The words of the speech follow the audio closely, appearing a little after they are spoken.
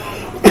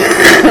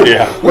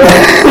Yeah.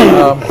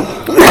 Well,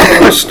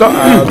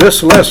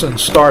 this lesson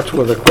starts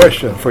with a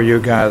question for you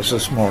guys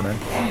this morning.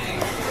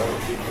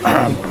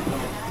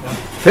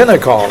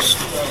 Pentecost.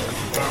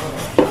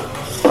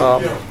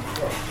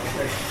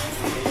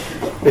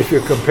 If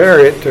you compare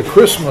it to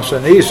Christmas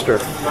and Easter,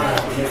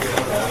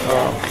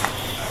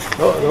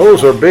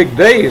 those are big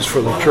days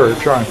for the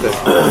church, aren't they?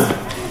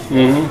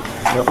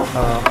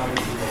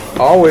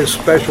 Mm-hmm. Always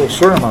special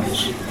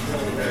sermons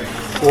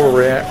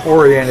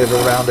oriented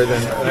around it,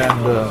 and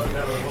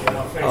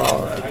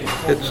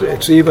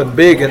it's even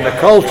big in the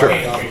culture.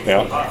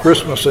 Yeah.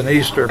 Christmas and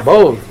Easter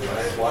both,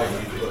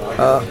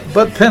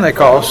 but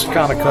Pentecost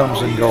kind of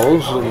comes and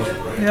goes,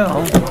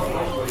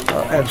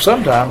 and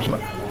sometimes,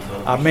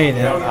 I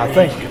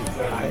think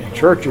in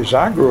churches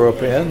I grew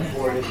up in,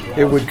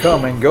 it would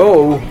come and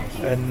go,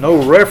 and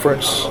no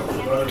reference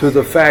to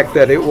the fact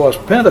that it was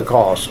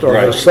Pentecost or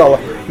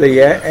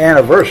the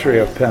anniversary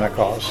of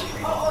Pentecost.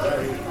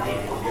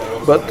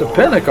 But the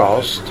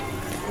Pentecost,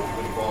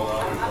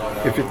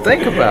 if you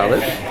think about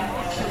it,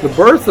 the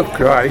birth of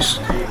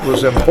Christ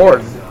was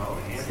important.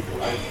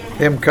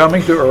 Him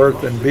coming to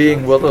earth and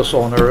being with us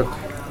on earth.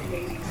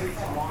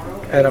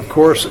 And of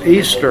course,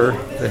 Easter,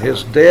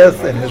 his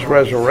death and his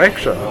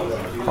resurrection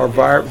are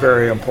very,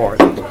 very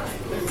important.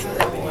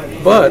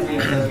 But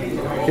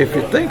if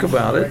you think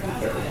about it,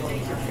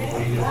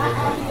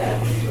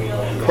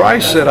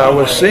 Christ said, I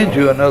will send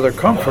you another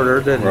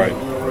comforter. That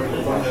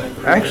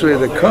actually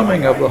the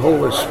coming of the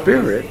Holy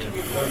Spirit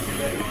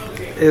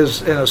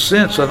is, in a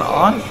sense,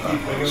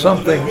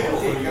 something,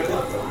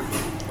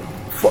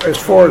 as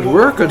far as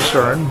we're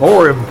concerned,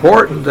 more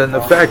important than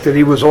the fact that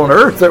he was on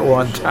earth at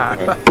one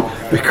time.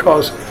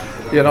 Because,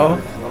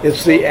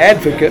 it's the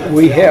advocate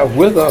we have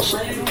with us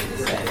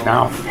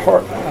now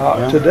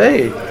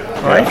today,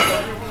 right?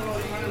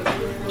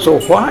 So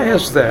why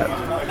is that?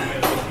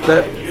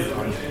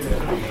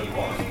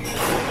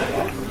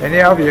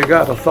 Any of you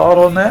got a thought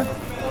on that?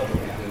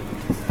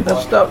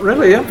 That's not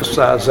really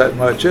emphasized that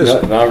much, is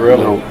it? Not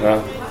really. No.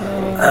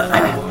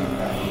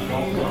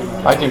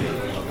 I think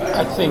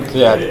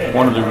that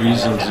one of the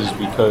reasons is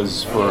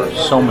because for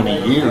so many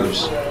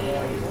years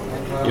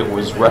it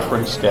was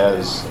referenced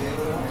as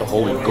the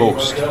Holy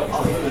Ghost,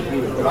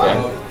 okay,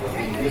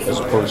 as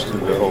opposed to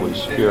the Holy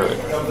Spirit.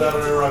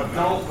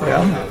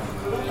 Yeah.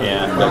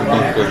 And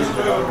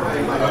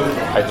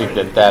I think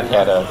that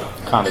had a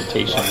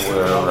connotation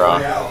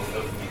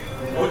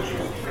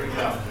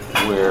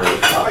where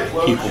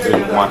people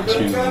didn't want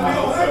to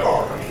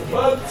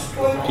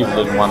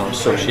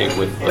associate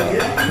with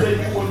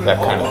that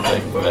kind of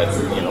thing, that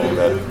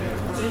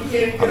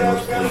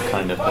unearthly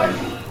kind of thing,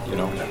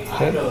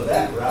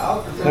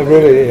 That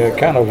really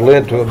kind of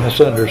led to a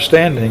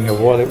misunderstanding of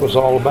what it was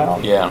all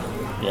about. Yeah,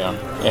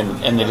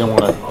 and they didn't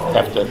want to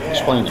have to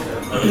explain it.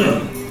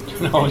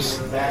 It was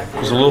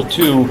a little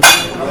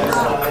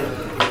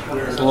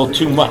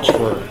too much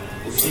for.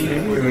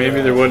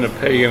 Maybe there wasn't a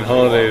pagan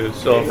holiday to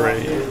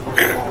celebrate.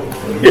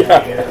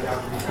 Yeah.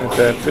 At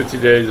that 50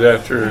 days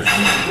after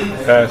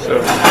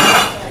Passover.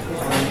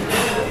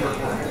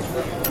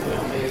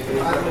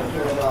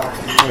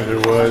 As there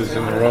was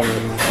in the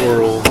Roman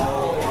world.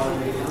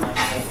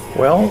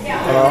 Well,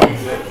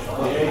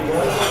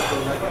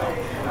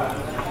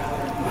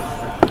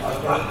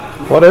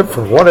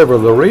 for whatever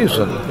the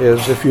reason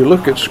is, if you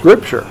look at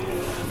Scripture,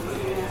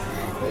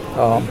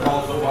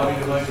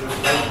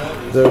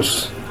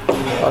 there's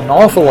an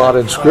awful lot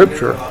in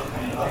Scripture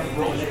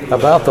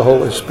about the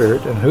Holy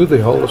Spirit and who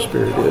the Holy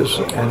Spirit is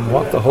and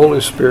what the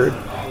Holy Spirit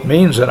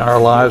means in our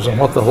lives and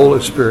what the Holy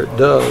Spirit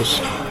does.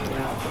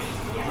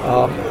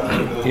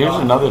 Here's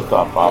another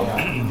thought, Bob.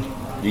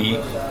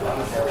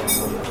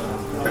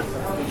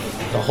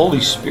 The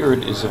Holy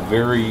Spirit is a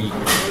very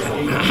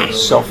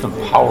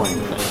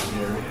self-empowering thing,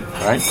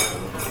 right?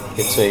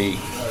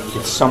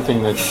 It's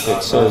something that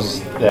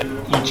says that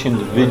each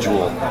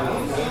individual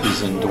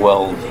is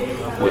indwelled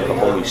with the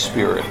Holy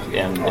Spirit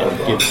and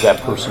gives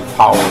that person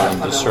power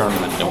and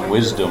discernment and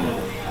wisdom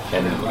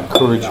and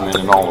encouragement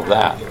and all of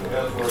that.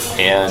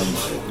 And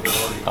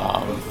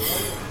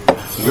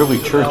the early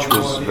church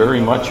was very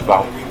much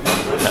about,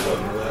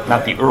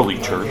 not the early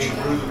church,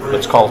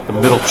 let's call it the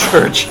middle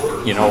church,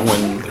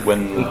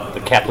 when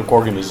the Catholic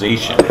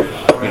organization,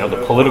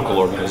 the political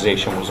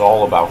organization was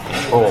all about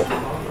control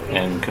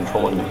and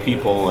controlling the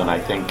people, and I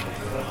think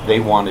they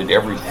wanted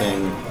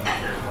everything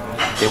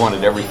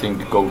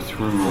to go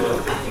through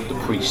the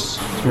priests,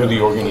 through the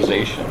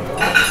organization.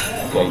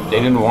 Okay, they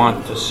didn't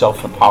want to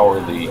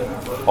self-empower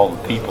all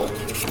the people.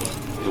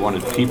 They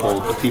wanted the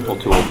people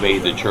to obey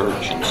the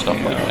church and stuff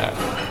like that.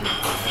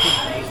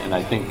 And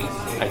I think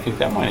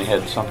that might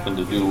have had something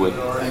to do with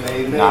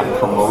not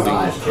promoting,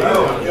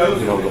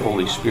 the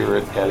Holy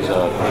Spirit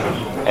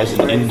as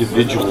an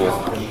individual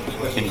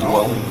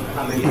indwelling.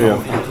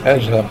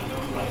 Yeah.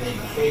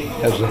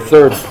 As a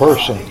third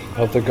person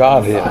of the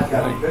Godhead.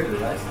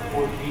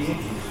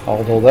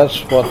 Although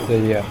that's what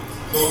the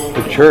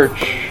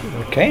church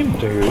came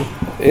to,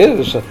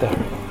 is that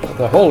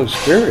the Holy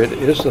Spirit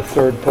is the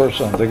third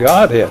person of the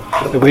Godhead.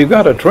 We've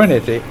got a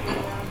Trinity,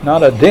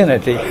 not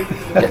identity.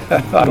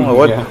 I don't know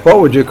what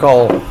would you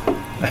call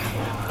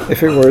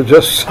if it were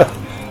just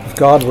if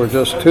God were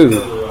just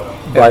two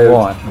at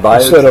one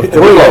instead of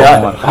three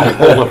at one.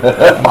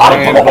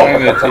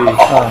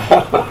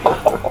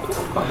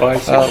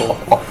 Bicycle.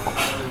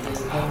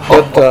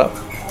 But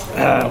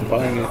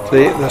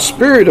the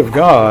Spirit of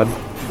God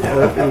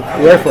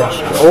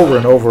referenced over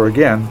and over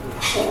again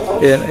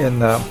in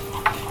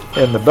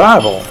the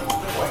Bible,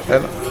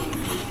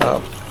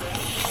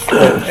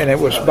 and it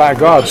was by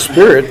God's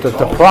Spirit that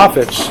the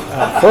prophets,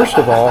 first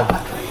of all,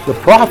 the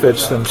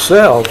prophets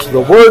themselves, the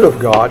Word of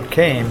God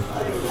came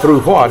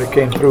through what? It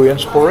came through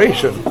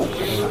inspiration.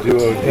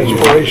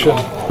 Inspiration.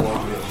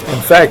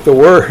 In fact, the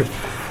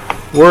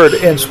word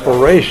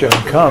inspiration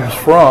comes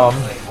from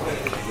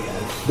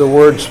the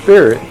word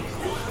Spirit.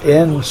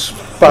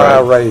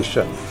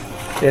 Inspiration.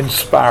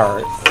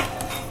 Inspired.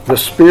 The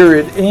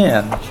Spirit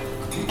in.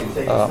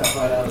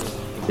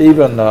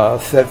 Even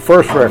that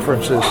first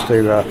references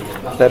to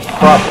that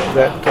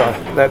prophet,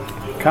 that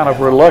kind of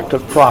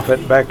reluctant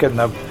prophet back in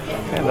the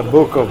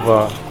book of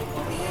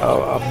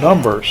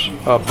Numbers,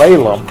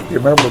 Balaam. You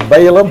remember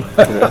Balaam,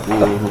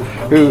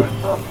 who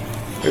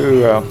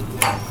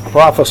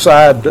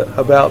prophesied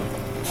about,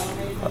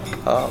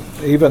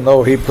 even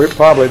though he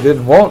probably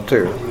didn't want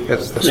to,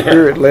 the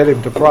Spirit led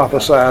him to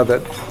prophesy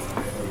that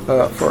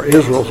for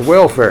Israel's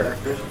welfare.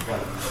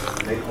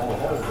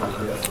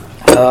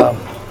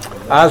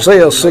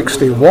 Isaiah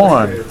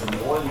 61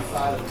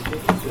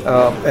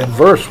 and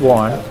verse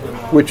 1,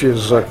 which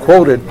is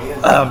quoted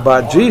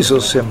by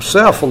Jesus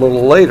himself a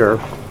little later,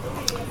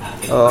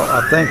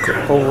 I think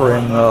over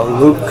in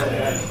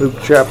Luke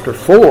chapter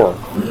 4.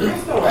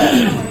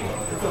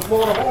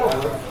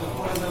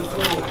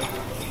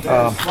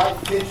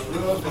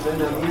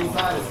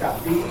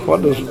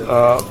 What does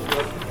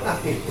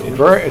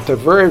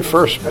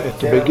at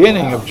the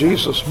beginning of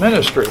Jesus'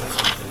 ministry,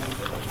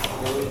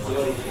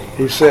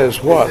 he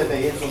says what?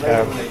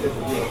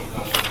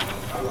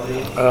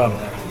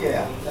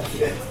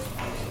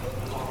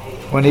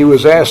 When he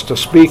was asked to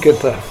speak at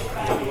the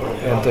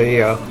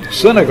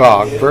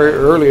synagogue very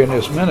early in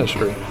his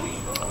ministry.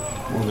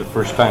 One of the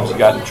first times he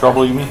got in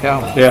trouble, you mean?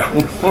 Yeah.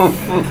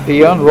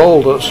 He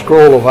unrolled a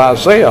scroll of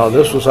Isaiah.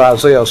 This was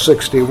Isaiah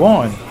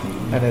 61.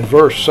 And in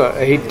verse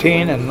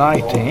 18 and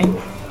 19,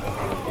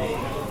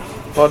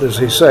 what does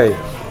he say?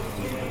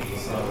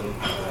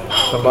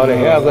 Somebody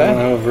have that?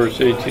 I don't have verse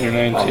 18 or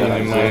 19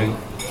 in mine.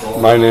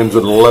 Mine ends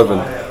at 11.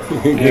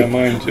 Yeah,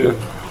 mine too.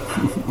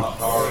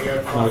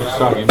 No,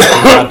 he's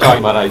not talking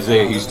about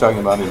Isaiah, he's talking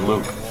about in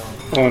Luke.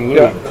 Oh, in Luke.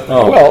 Yeah.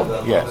 Oh.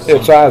 Well, Yes.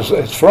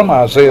 it's from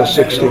Isaiah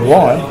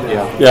 61.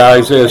 Yeah,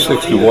 Isaiah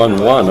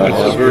 61:1.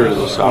 That's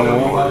verse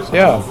 1.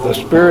 Yeah, the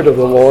Spirit of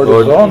the Lord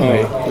is on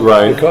me,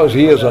 Right. because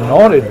He has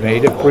anointed me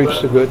to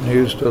preach the good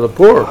news to the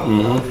poor.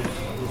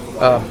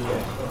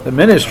 The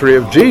ministry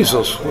of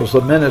Jesus was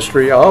the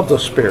ministry of the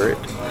Spirit,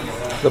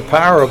 the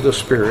power of the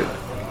Spirit,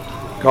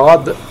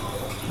 God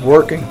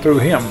working through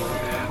Him.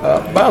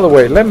 By the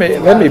way, let me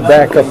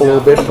back up a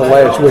little bit to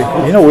last week.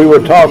 You know, we were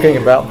talking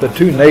about the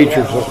two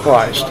natures of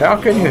Christ. How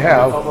can you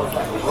have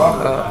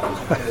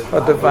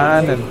a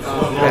divine and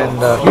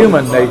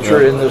human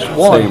nature in this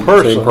one Same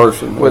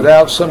person,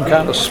 without some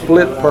kind of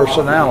split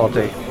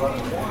personality?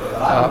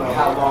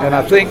 And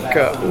I think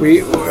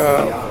we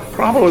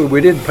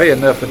didn't pay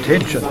enough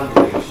attention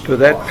to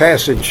that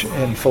passage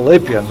in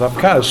Philippians. I'm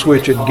kind of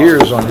switching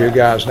gears on you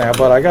guys now,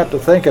 but I got to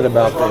thinking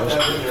about this,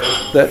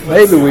 that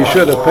maybe we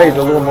should have paid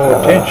a little more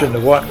attention to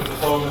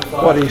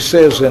what he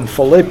says in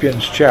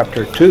Philippians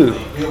chapter 2,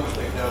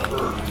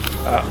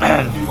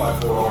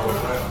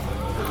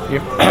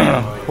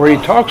 where he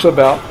talks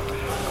about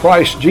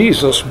Christ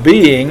Jesus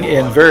being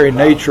in very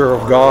nature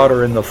of God,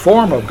 or in the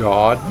form of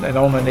God, and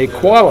on an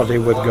equality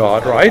with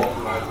God, right?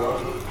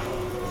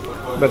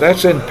 But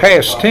that's in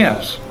past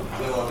tense.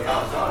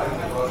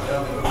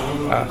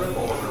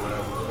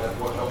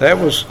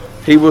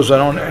 He was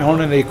on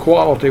an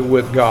equality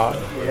with God.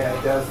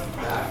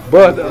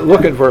 But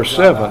look at verse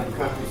 7.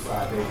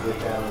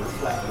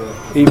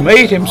 He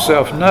made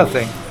himself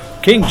nothing.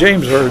 King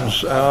James Version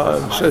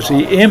says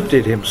he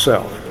emptied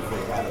himself,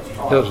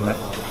 doesn't it?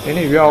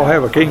 Any of y'all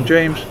have a King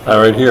James?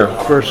 Right here.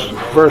 Verse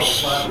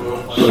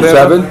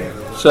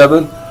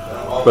 7.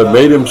 But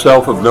made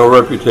himself of no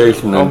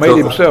reputation. Made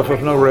himself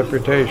of no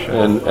reputation.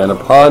 And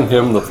upon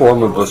him the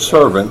form of a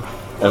servant,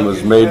 and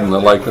was made in the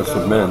likeness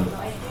of men.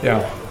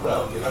 Yeah.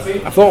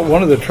 I thought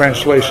one of the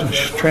translations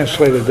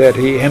translated that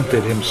he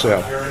emptied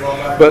himself.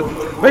 But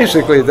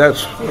basically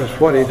that's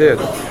what he did.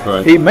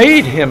 Right. He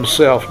made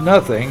himself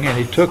nothing, and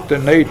he took the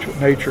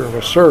nature of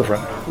a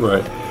servant.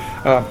 Right.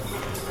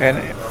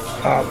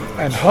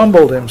 And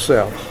humbled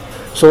himself.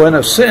 So in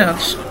a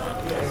sense,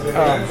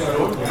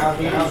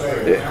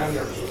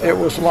 it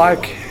was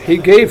like he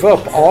gave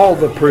up all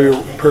the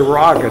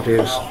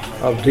prerogatives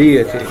of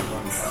deity.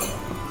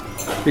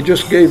 He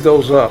just gave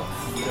those up.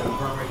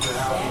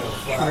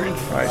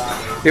 Right.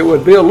 It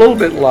would be a little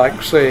bit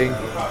like saying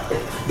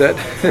that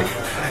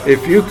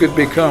if you could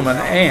become an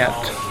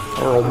ant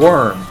or a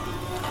worm,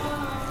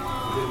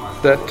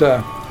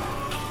 that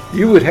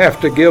you would have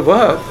to give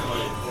up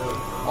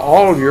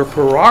all your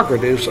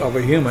prerogatives of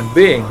a human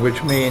being,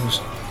 which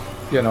means,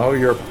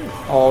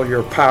 all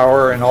your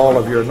power and all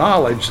of your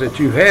knowledge that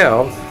you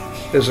have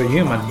as a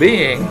human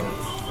being,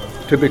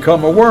 to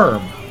become a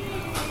worm.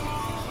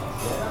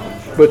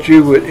 But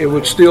it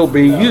would still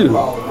be you.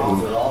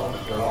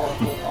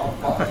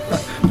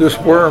 This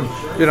worm,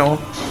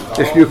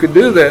 if you could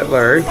do that,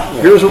 Larry,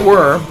 here's a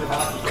worm.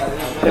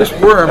 This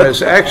worm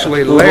is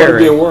actually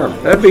Larry. Be a worm.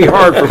 That'd be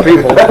hard for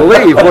people to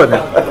believe, wouldn't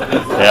it?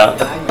 Yeah.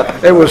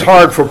 It was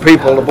hard for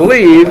people to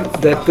believe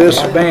that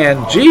this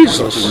man,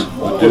 Jesus,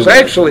 was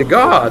actually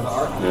God.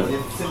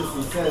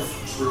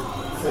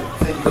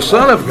 The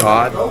Son of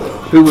God,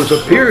 who was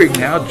appearing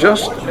now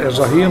just as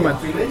a human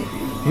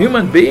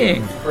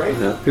being,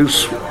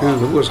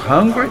 who was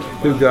hungry,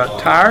 who got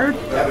tired,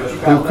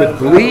 who could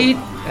bleed,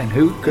 and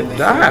who could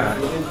die.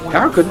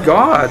 How could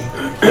God?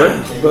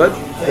 But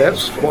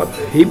that's what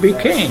he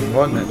became,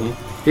 wasn't it?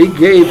 He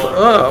gave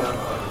up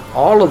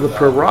all of the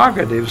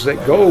prerogatives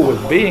that go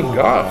with being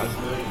God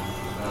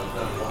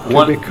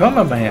to become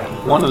a man.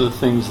 One of the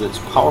things that's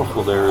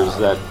powerful there is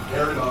that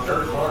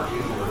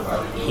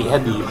he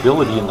had the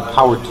ability and the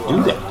power to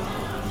do that.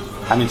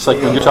 I mean, it's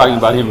like when you're talking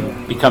about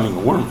him becoming a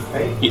worm.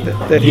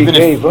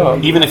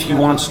 Even if he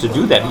wants to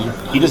do that,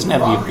 he doesn't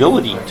have the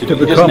ability to do it.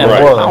 He doesn't have the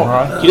power.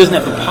 Right? He doesn't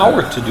have the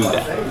power to do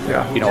that.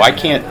 Yeah.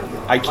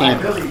 I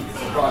can't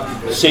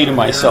say to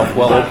myself,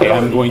 well, okay,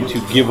 I'm going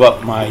to give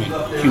up my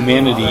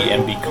humanity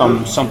and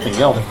become something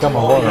else. Become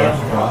a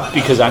worm.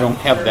 Because I don't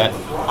have that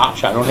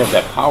option. I don't have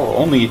that power.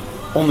 Only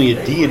a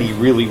deity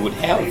really would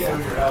have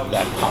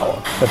that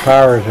power. The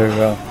power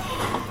to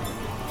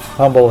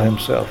humble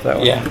himself that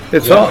way. Yeah.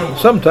 It's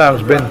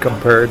sometimes been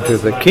compared to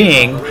the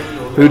king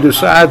who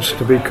decides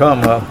to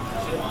become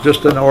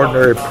just an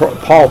ordinary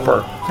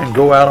pauper and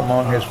go out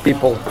among his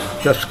people,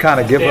 just kind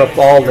of give up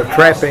all the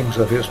trappings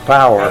of his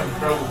power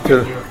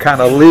to kind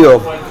of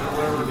live.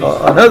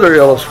 Another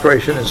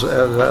illustration is,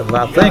 as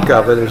I think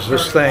of it, is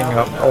this thing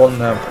on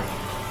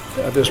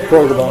this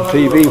program on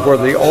TV where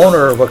the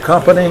owner of a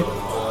company,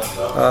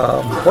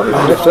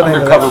 what's the name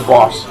Undercover of that?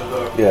 Boss.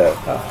 Yeah.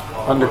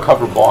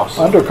 Undercover Boss.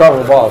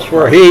 Undercover Boss,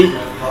 where he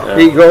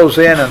goes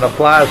in and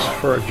applies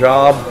for a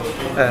job,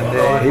 and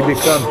he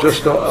becomes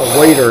just a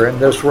waiter in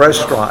this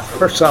restaurant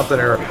or something,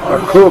 or a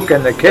cook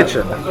in the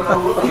kitchen.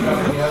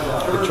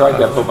 I tried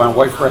that, but my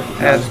wife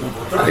recognized me.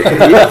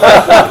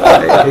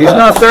 He's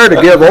not there to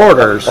give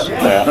orders.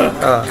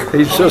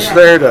 He's just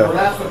there to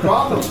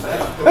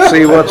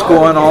see what's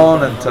going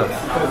on and to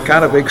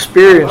kind of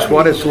experience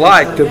what it's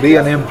like to be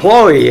an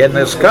employee in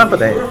this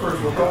company.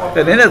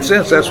 And in a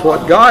sense, that's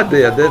what God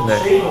did, didn't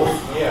he?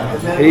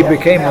 He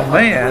became a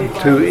man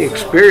to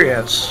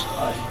experience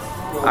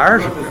our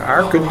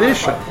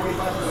condition,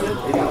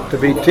 to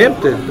be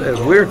tempted as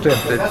we're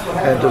tempted,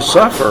 and to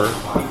suffer,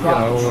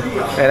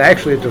 and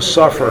actually to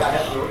suffer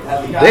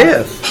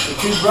death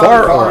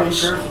for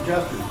us.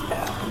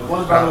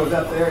 One brother was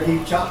up there,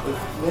 he chopped the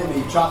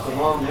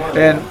wrong one.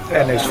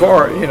 And as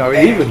far,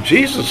 even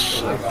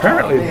Jesus,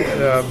 apparently,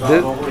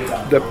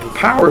 the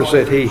powers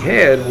that he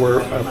had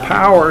were a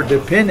power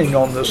depending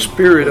on the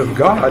Spirit of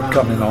God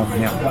coming on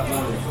him.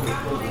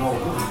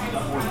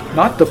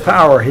 Not the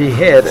power he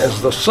had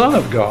as the Son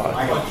of God,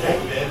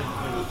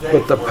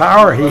 but the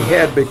power he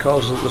had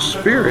because of the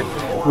Spirit,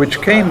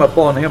 which came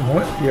upon him,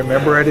 you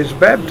remember, at his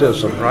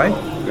baptism, right?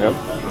 Yep.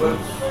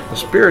 The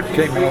Spirit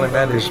came on him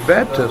at his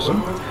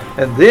baptism.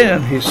 And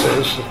then he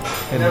says,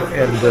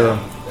 and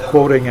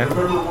quoting in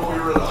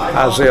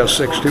Isaiah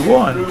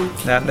 61,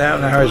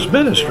 now his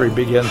ministry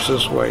begins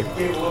this way.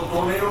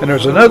 And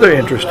there's another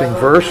interesting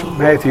verse,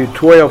 Matthew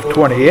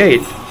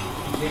 12:28,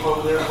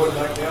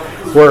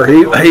 where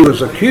he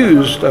was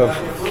accused of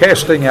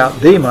casting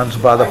out demons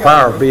by the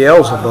power of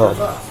Beelzebub.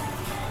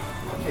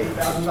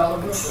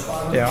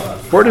 Yeah.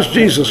 Where does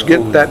Jesus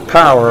get that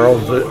power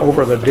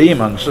over the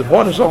demons, and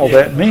what does all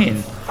that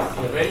mean?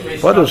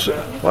 What does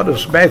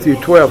Matthew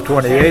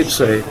 12:28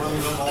 say?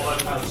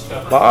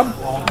 Bob?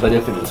 But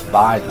if it is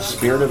by the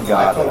Spirit of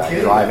God that I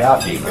drive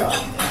out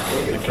demons,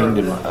 the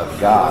kingdom of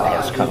God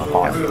has come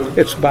upon you.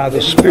 It's by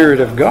the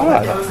Spirit of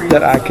God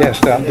that I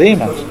cast out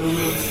demons.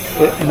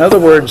 In other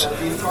words,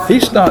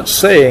 he's not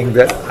saying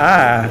that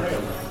I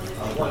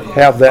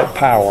have that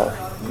power.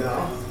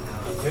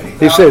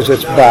 He says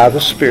it's by the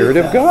Spirit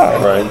of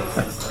God. Right.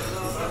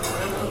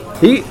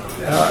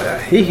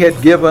 He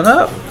had given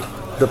up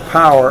the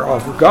power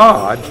of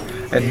God,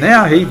 and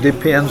now he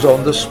depends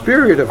on the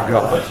Spirit of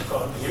God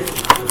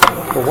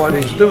for what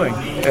he's doing.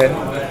 And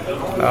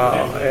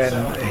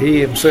he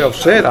himself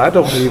said, I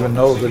don't even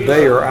know the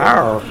day or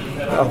hour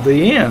of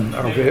the end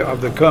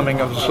of the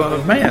coming of the Son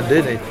of Man,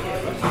 did he?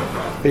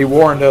 He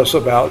warned us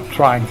about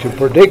trying to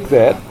predict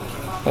that,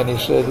 and he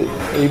said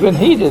even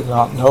he did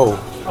not know.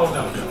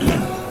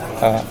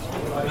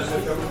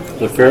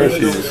 The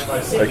Pharisees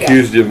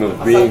accused him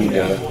of being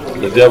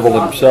the devil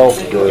himself.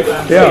 He was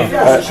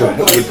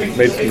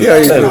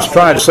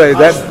trying to say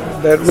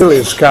that really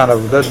is kind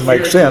of doesn't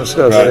make sense,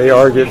 does it? He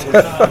argued.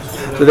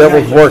 The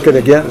devil's working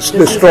against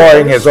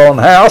destroying his own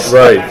house.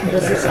 Right.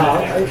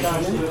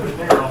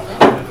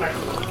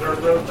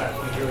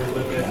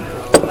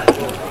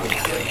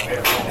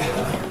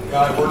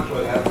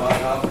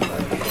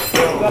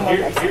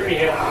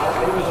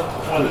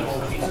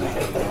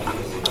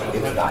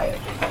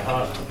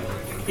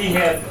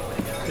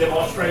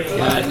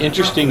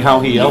 Interesting how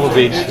he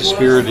elevates the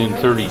Spirit in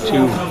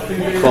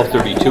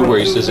 12:32, where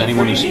he says,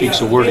 anyone who speaks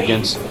a word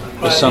against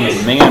the Son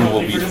of Man will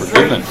be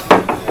forgiven,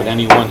 but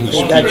anyone who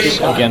speaks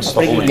against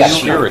the Holy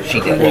Spirit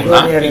will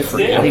not be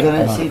forgiven, either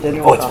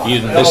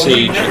in this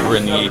age or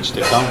in the age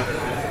to come.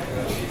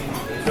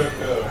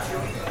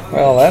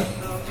 Well,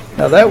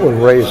 that would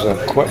raise a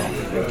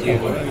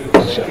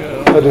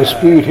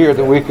dispute here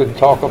that we could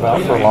talk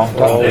about for a long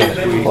time.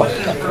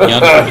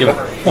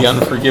 The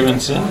unforgiven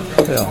sin?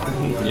 Yeah.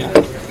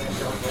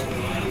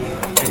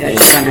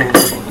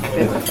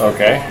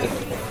 Okay.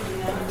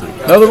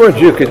 In other words,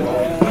 you could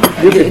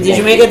Did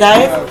you make a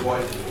diet?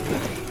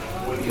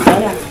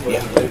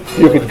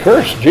 you could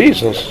curse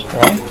Jesus,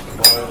 right?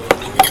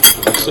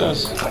 It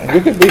says.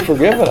 You could be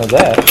forgiven of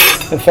that.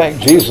 In fact,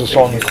 Jesus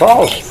on the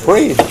cross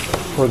prayed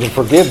for the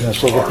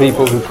forgiveness of the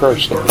people who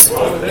cursed him.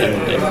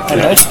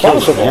 And that's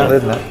possible,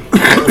 isn't it?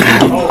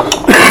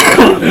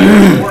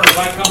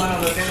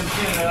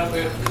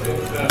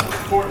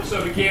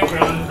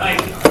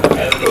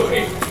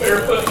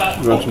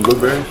 You want some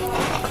blueberries?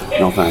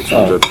 No thanks,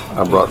 I'm good.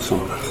 I brought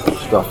some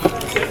stuff.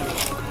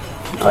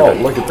 Oh,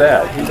 look at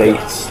that.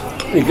 Dates.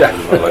 You got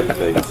I like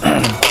dates.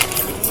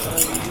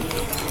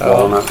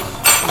 Walnut.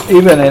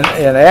 Even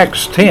in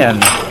Acts 10,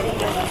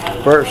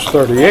 verse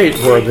 38,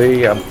 where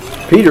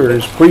Peter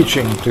is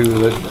preaching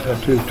to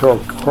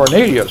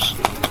Cornelius,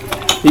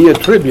 he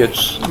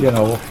attributes,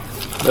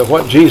 that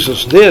what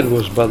Jesus did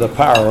was by the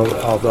power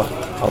of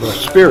the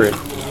Spirit.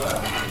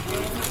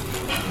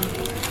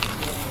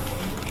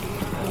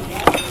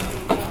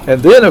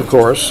 And then, of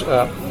course,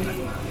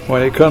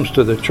 when it comes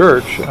to the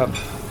church,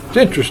 it's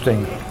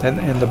interesting.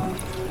 And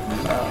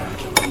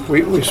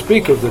we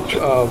speak of the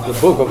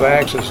book of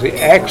Acts as the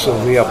Acts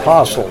of the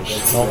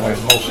Apostles, don't we,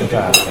 most of the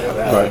time?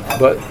 Right.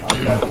 But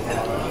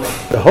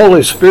the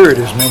Holy Spirit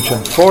is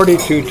mentioned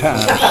 42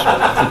 times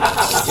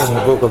in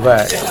the book of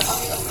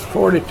Acts.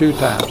 42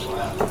 times.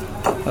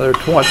 There are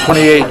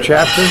 28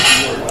 chapters.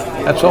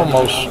 That's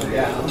almost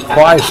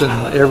twice in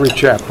every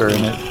chapter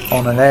in it,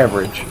 on an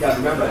average.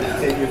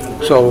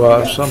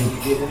 So some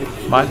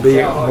might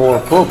be more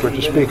appropriate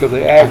to speak of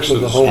the acts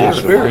of the Holy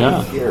Spirit.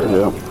 Yeah.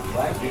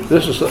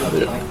 This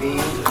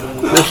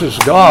is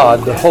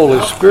God, the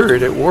Holy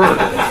Spirit, at work.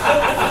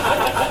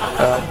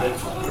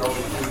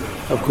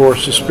 Of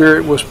course, the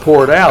Spirit was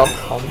poured out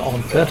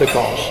on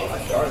Pentecost,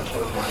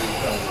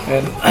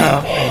 and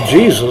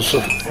Jesus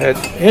had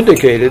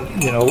indicated,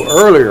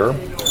 earlier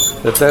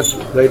that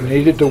they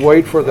needed to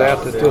wait for that.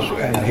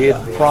 And he had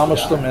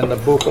promised them in the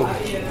book of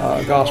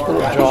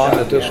Gospel of John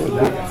that this would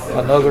be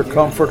another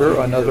Comforter,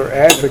 another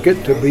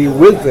Advocate to be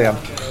with them.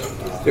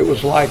 It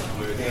was like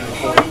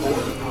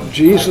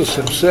Jesus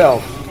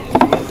himself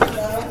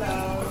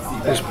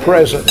is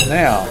present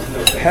now.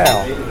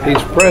 How?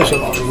 He's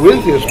present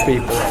with his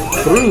people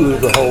through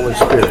the Holy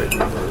Spirit.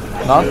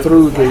 Not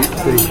through the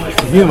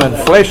human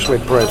fleshly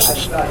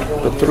presence,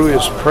 but through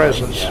his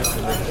presence.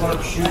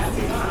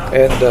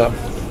 And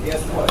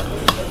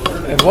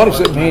what does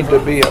it mean to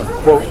be a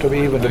quote, to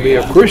be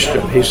a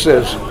Christian? He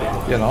says,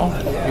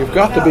 you've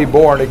got to be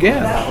born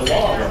again.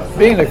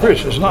 Being a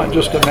Christian is not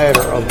just a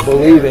matter of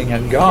believing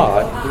in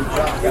God,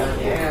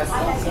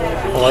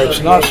 or it's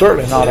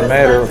certainly not a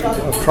matter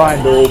of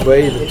trying to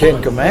obey the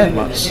Ten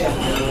Commandments.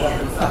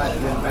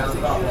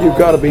 You've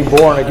got to be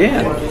born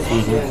again.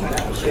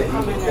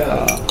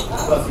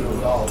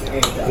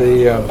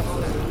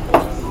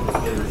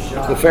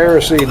 The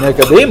Pharisee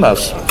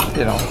Nicodemus,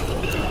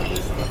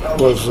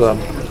 was a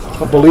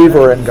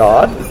believer in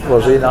God,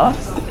 was he not?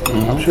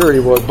 I'm sure he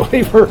was a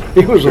believer.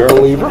 He was a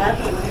believer.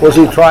 Was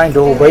he trying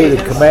to obey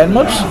the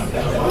commandments?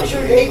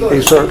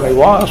 He certainly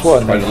was,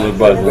 wasn't he?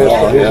 But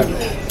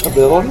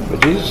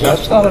Jesus,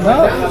 that's not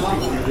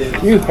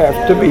enough. You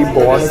have to be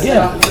born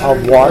again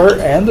of water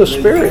and the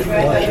Spirit.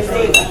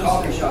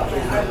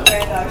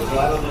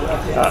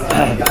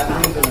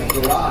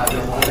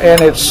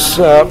 And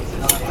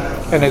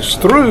it's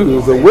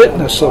through the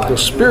witness of the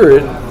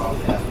Spirit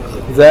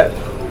that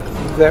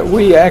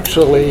we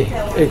actually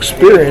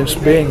experience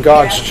being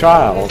God's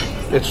child.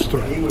 It's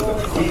through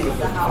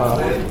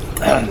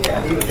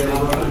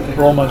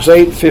Romans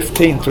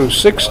 8:15 through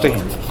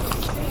 16.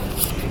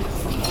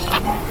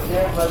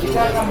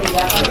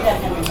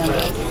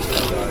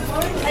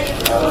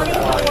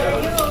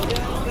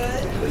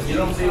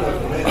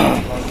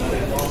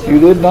 You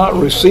did not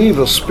receive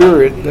a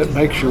spirit that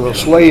makes you a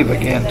slave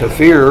again to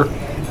fear,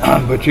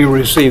 but you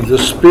received the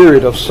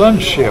spirit of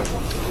sonship.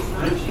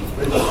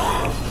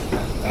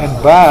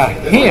 And by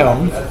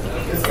him,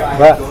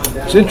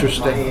 it's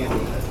interesting,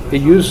 he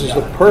uses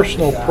the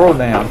personal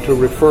pronoun to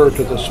refer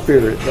to the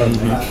Spirit.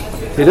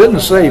 He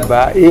didn't say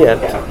by it.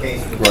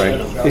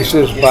 Right. He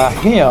says, by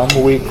him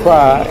we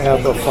cry,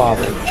 Abba,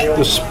 Father.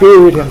 The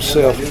Spirit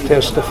himself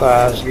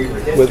testifies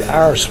with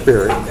our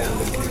spirit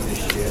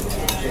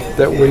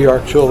that we are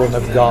children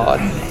of God.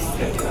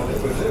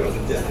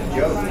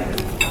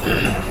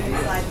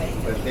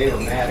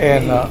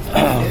 And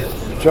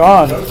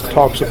John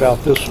talks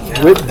about this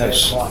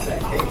witness,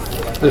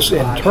 this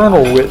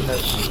internal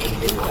witness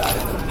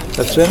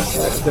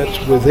that's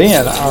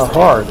within our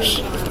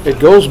hearts. It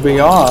goes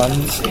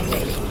beyond,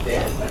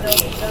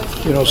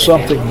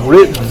 something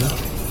written.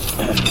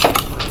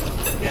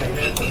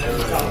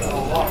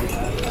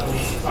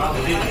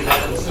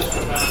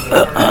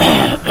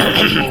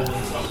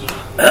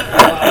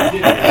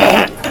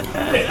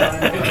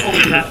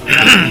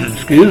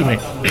 Excuse me.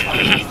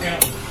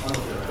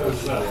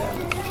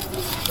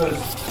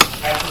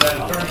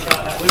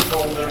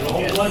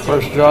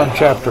 1 John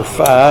chapter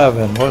 5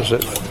 and was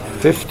it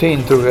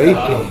 15 through 18?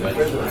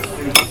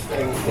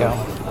 Yeah.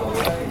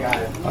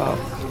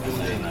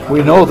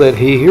 We know that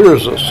he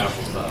hears us.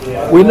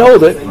 We know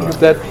that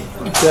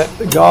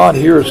God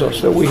hears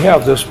us, that we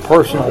have this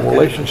personal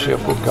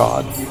relationship with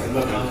God,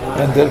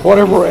 and that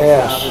whatever we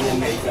ask,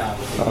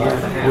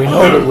 we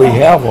know that we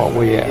have what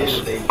we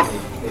ask.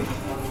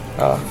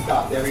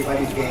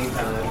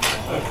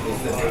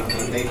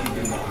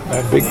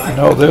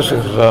 This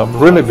is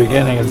really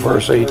beginning in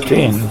verse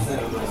 18.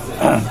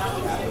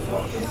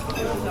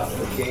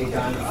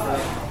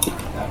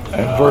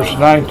 And verse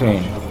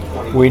 19.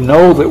 We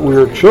know that we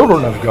are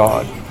children of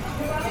God.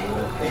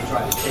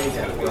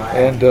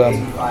 And,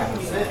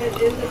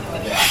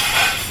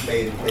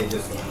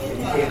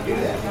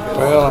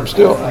 well,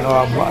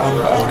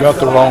 I've got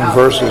the wrong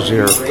verses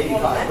here.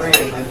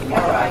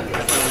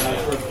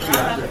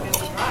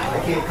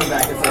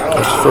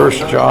 It's 1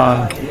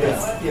 John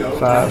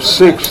 5,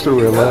 6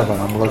 through 11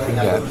 I'm looking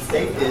at.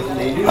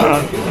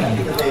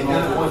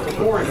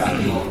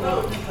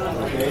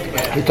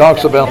 He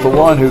talks about the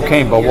one who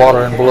came by water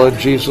and blood,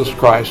 Jesus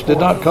Christ. Did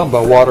not come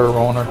by water or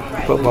honor,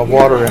 but by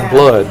water and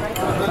blood.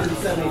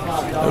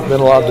 There's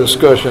been a lot of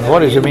discussion. What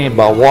does he mean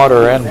by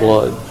water and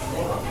blood?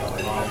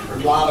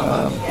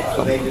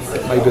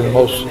 Maybe the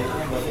most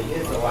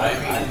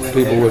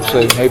people would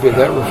say maybe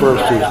that refers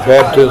to his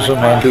baptism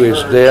and to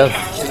his death.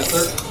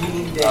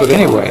 But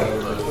anyway,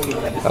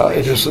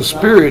 it is the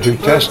Spirit who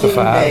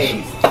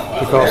testifies,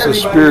 because the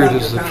Spirit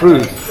is the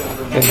truth.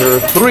 And there are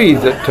three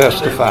that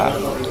testify: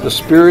 the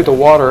Spirit, the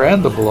water,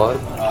 and the blood.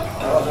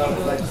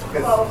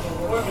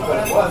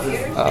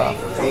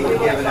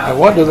 And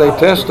what do they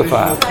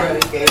testify?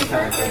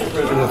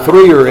 The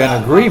three are in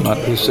agreement,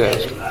 he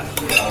says.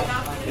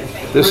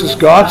 This is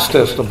God's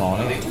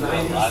testimony,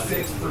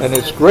 and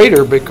it's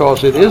greater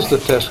because it is the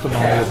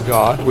testimony of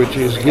God, which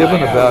is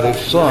given about his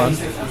Son,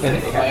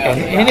 and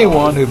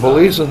anyone who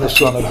believes in the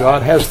Son of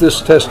God has this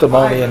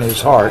testimony in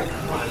his heart.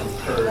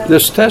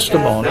 This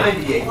testimony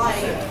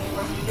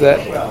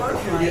that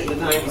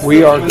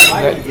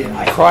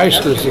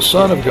Christ is the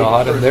Son of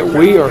God and that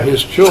we are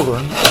his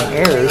children and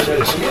heirs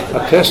is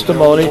a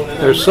testimony.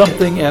 There's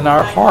something in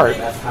our heart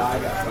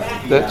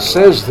that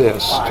says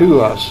this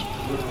to us.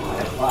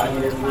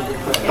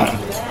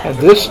 And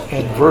this,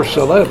 in verse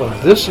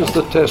 11, this is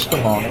the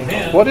testimony.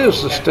 What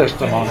is this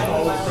testimony?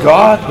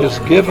 God has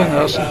given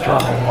us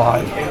eternal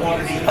life,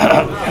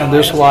 and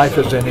this life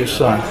is in his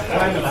Son.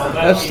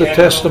 That's the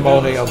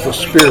testimony of the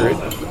Spirit.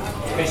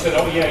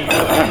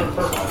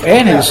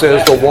 And he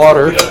says the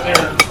water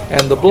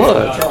and the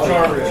blood.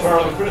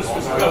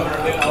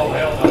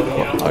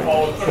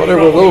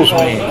 Whatever those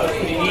mean.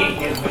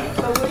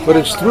 But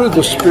it's through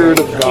the Spirit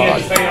of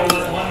God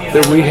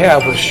that we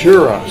have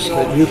assurance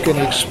that you can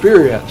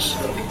experience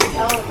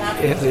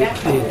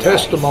the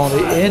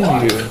testimony in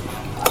you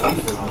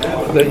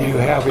that you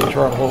have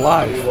eternal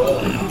life.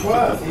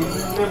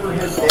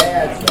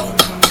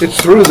 It's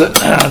through the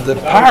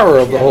power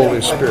of the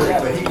Holy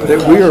Spirit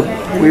that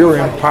we are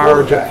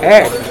empowered to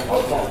act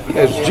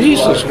as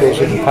Jesus was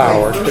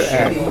empowered to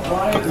act.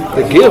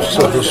 The gifts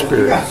of the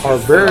Spirit are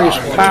various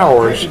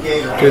powers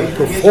to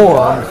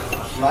perform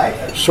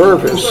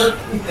service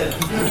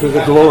to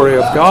the glory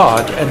of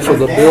God and for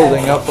the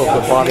building up of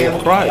the body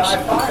of Christ.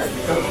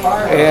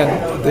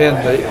 And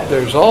then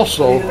there's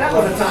also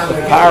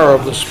the power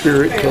of the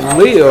Spirit to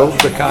live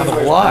the kind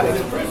of life.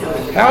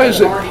 How is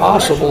it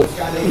possible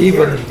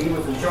even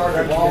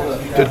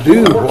to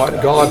do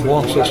what God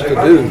wants us to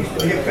do,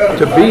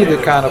 to be the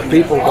kind of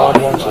people God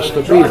wants us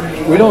to be?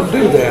 We don't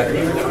do that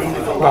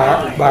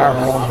by our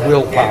own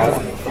willpower.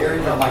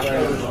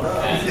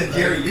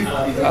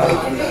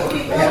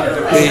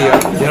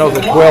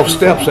 The 12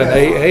 steps in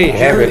AA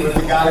have it.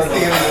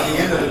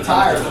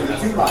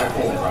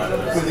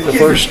 The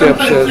first step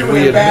says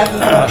we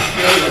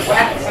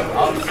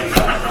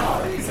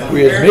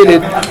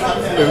admitted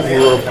that we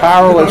were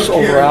powerless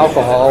over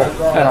alcohol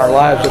and our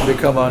lives have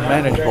become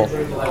unmanageable.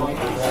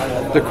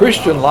 The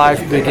Christian life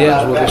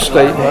begins with a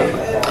statement: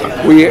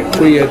 we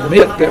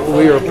admit that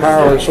we are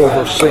powerless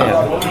over sin.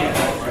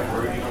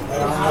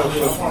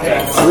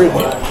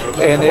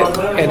 And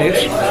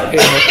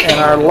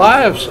our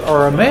lives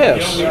are a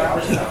mess.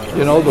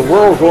 You know, the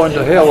world going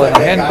to hell in a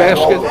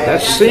handbasket,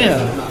 that's sin.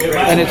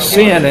 And it's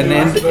sin in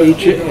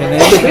each an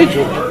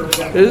individual,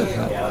 isn't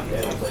it?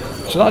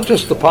 It's not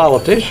just the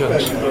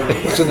politicians,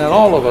 it's in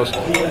all of us.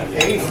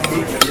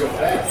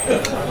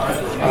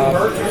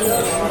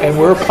 And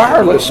we're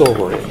powerless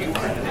over it.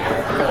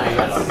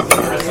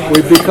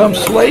 We've become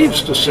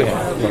slaves to sin.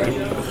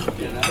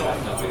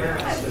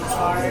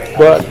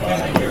 But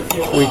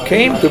we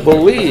came to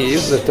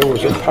believe that there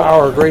was a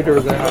power greater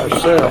than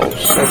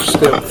ourselves. That's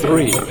step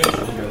 3.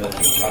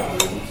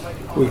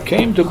 We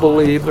came to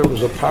believe there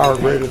was a power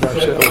greater than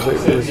ourselves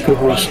that could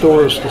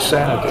restore us to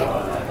sanity.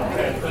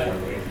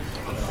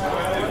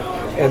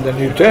 And the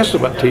New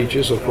Testament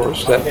teaches, of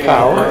course, that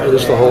power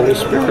is the Holy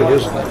Spirit,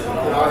 isn't it?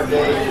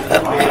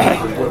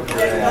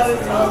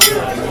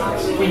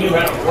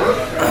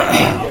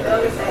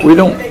 We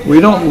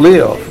don't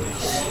live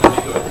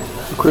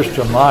the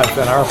Christian life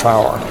in our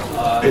power.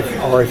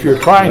 If you're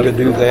trying to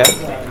do that,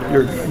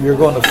 you're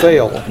going to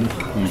fail.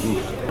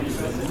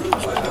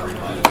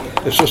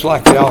 It's just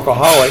like the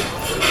alcoholic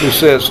who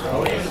says,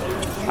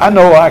 "I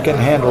know I can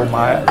handle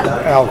my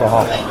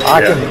alcohol.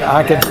 I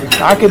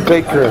can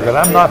take care of it.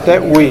 I'm not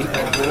that weak."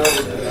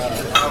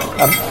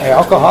 An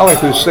alcoholic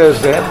who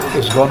says that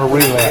is going to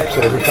relapse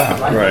every time.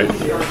 Right.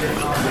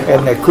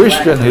 And the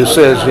Christian who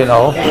says, you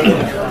know,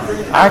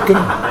 I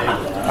can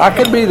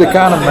be the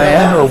kind of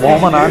man or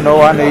woman I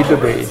know I need to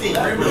be.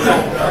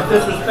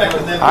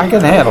 I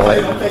can handle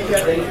it.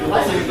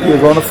 You're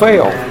going to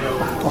fail.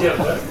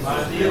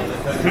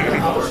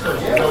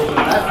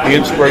 The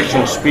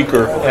inspirational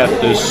speaker at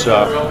this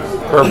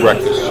prayer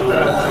breakfast,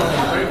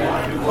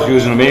 she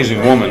was an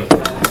amazing woman,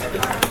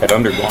 had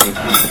undergone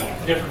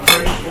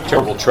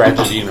terrible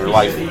tragedy in her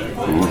life,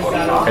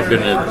 had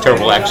been in a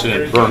terrible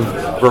accident,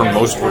 burned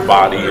most of her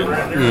body,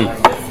 and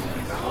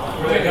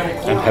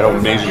had an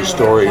amazing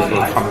story of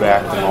her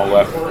comeback and all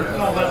that.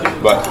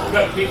 But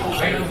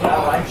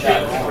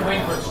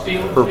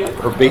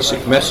her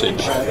basic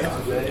message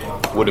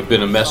would have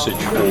been a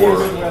message for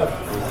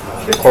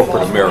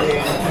corporate America,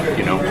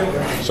 you know,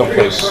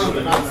 someplace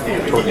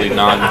totally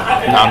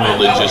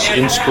non-religious,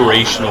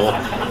 inspirational,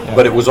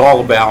 but it was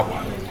all about,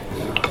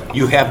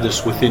 you have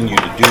this within you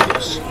to do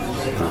this.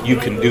 You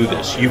can do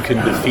this. You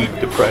can defeat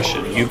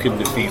depression. You can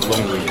defeat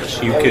loneliness.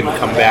 You can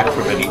come back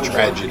from any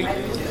tragedy.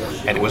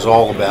 And it was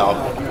all about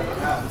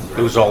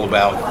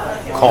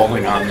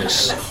calling on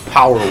this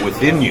power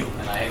within you.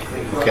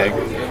 Okay?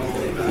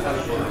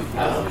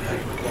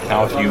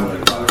 Now if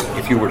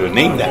you were to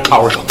name that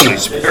power the Holy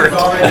Spirit,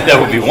 that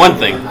would be one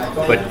thing.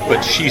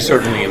 But she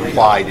certainly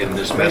implied in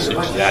this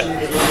message that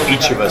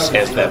each of us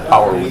has that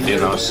power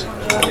within us,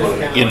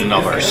 in and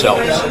of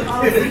ourselves.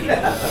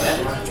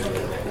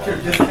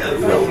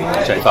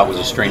 Which I thought was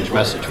a strange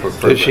message for a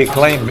person. Did she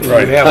claim you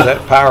have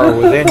that power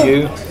within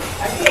you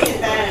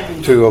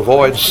to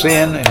avoid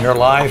sin in your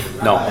life?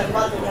 No,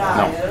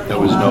 there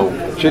was no.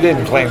 She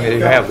didn't claim that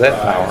you have that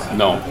power.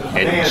 No,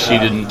 and she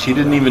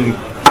didn't even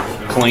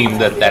claim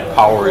that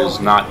power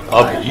is not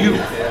of you.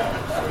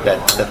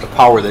 That the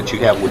power that you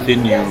have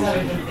within you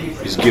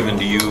is given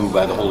to you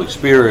by the Holy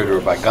Spirit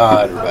or by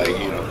God or by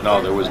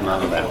No, there was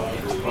none of that.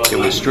 It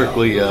was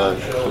strictly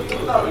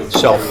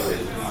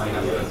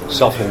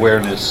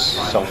self-awareness,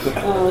 Oh,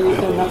 you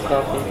got enough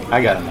coffee.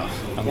 I got enough.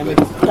 I'm good.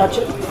 Touch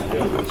it.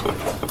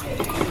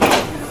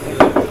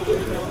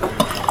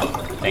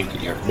 Thank you,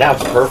 dear. Now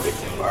it's perfect.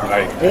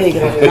 Right. There you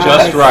go.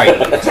 Just right.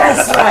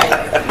 Just right.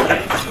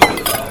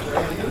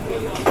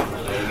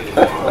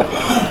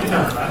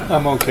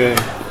 I'm okay. I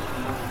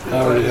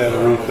already had a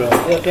refill.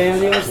 You okay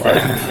on yours?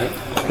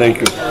 Thank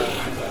you.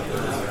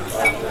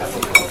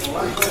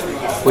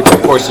 Which,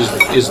 of course,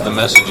 is the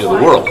message of the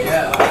world.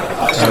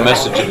 It's the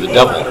message of the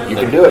devil. You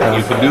can do it.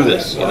 You can do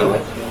this. You know.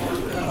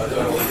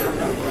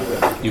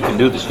 You can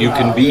do this. You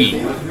can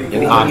be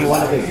Anything you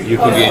want to be. You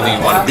can be anything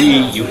you want to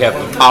be. You have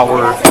the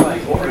power.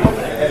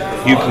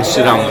 You can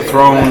sit on the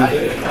throne.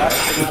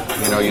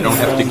 You don't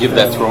have to give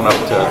that throne up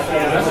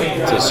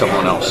to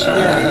someone else.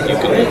 You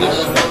can do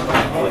this.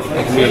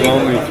 It can be a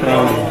lonely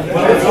throne.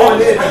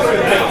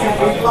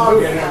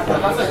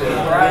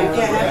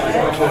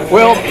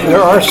 Well,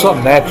 there are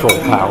some natural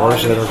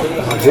powers that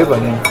are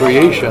given in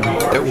creation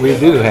that we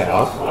do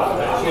have.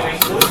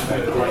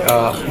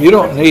 You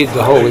don't need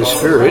the Holy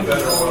Spirit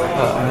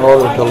in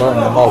order to learn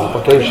the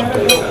multiplication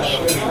tables.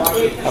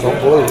 I don't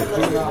believe.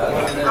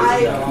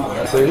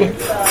 Really?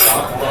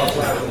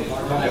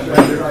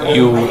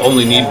 You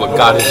only need what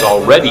God has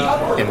already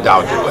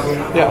endowed you with.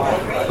 Yeah.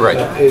 Right.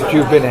 If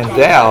you've been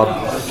endowed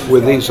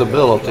with these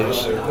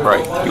abilities.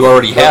 Right. You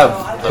already have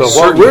a So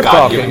what we're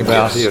talking God-given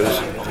about gifts. is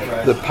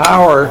the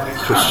power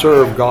to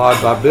serve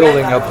God by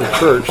building up the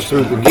church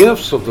through the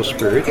gifts of the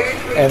Spirit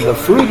and the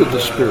fruit of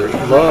the Spirit,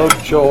 love,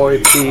 joy,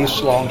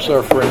 peace,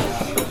 long-suffering.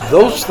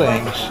 Those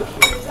things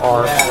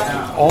are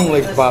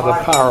only by the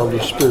power of the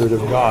Spirit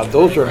of God.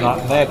 Those are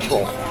not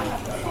natural.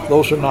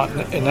 Those are not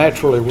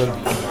naturally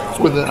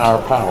within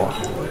our power.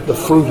 The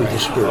fruit of the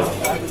Spirit.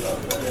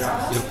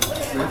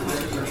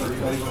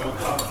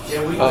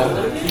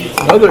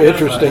 Another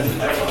interesting,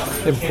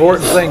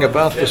 important thing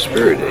about the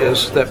Spirit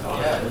is that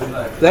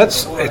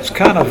it's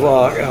kind of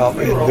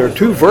there are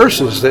two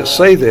verses that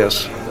say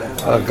this,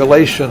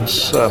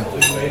 Galatians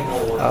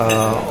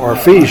or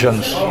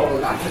Ephesians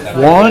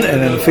 1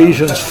 and in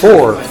Ephesians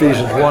 4,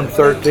 Ephesians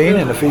 1:13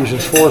 and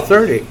Ephesians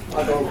 4:30,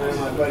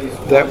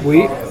 that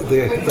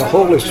the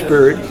Holy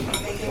Spirit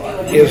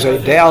is a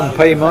down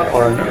payment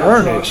or an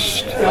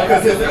earnest. I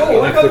think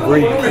the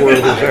Greek word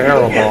is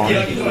arrabon.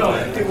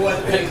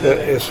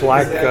 It's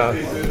like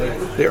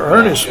the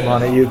earnest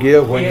money you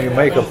give when you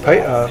make a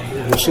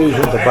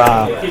decision to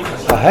buy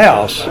a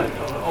house.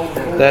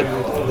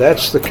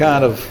 That's the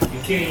kind of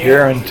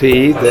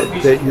guarantee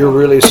that you're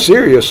really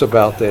serious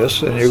about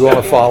this and you're going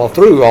to follow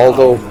through.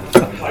 Although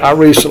I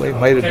recently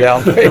made a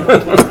down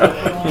payment.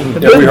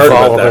 Yeah, we heard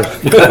about that.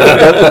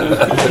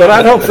 But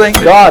I don't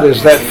think God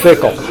is that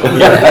fickle. Thank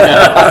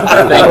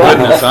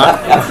goodness, huh?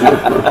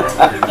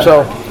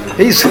 So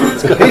he's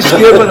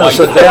given us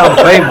a down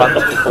payment.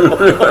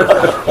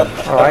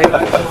 All right,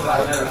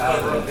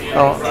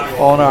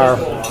 on our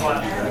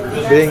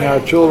being our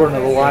children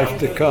of the life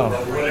to come.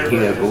 He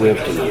has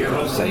lived to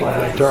say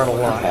Eternal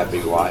life.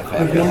 happy life,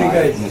 happy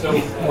life.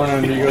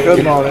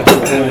 Good morning.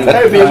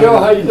 Hey, Bill,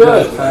 how you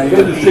doing?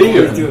 Good to see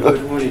you.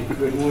 Good morning.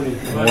 Good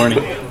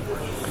morning.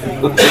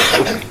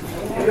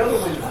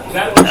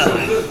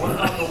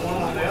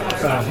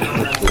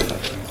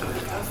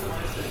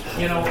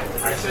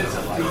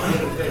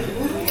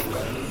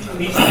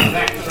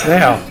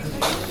 Now,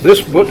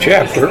 this book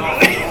chapter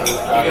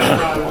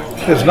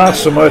is not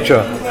so much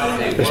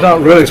it's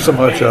not really so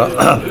much a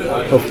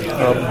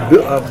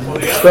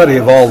study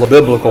of all the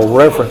biblical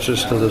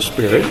references to the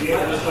Spirit,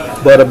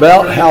 but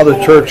about how the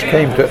church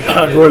came to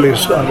really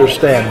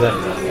understand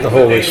the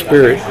Holy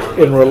Spirit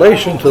in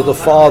relation to the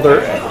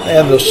Father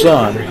and the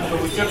Son.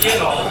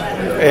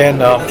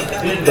 And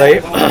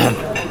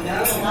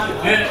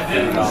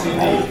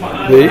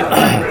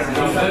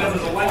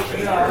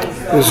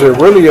is there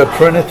really a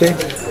Trinity?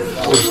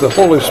 Is the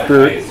Holy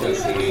Spirit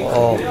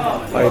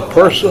a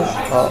person,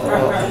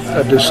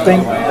 a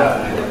distinct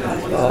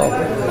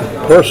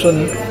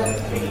person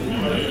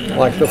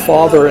like the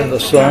Father and the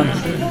Son?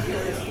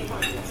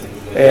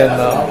 And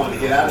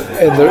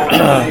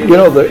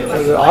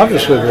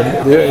obviously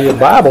the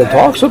Bible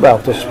talks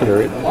about the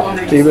Spirit,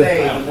 even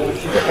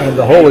and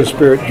the Holy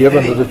Spirit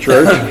given to the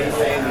church.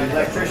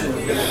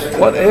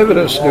 What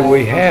evidence do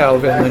we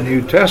have in the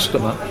New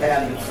Testament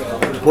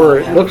where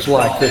it looks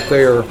like that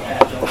they are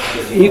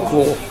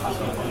equal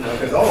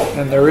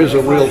and there is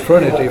a real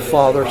Trinity,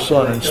 Father,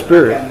 Son, and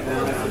Spirit?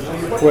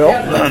 Well,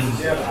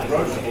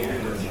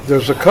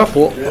 there's a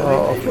couple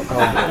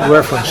of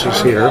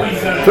references here.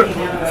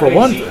 For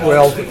one,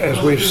 as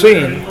we've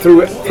seen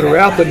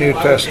throughout the New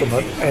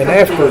Testament, and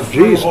after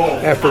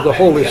the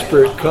Holy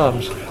Spirit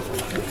comes,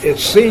 it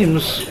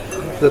seems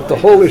that the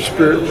Holy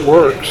Spirit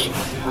works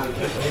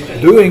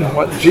doing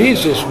what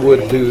Jesus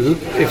would do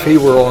if he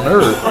were on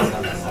earth,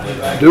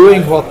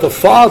 doing what the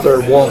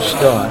Father wants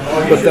done,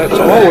 but that's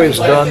always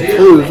done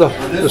through the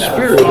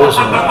Spirit,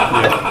 isn't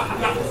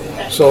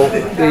it? So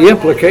the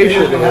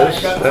implication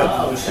is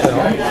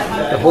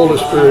that the Holy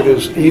Spirit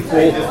is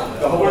equal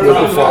with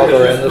the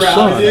Father and the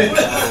Son.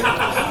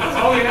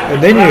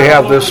 And then you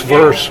have this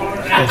verse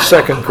in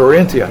 2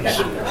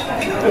 Corinthians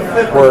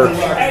where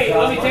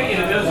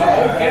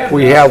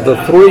we have the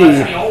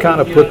three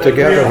kind of put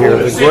together here: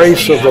 the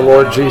grace of the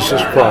Lord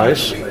Jesus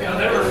Christ,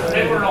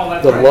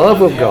 the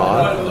love of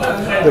God,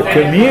 the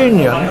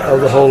communion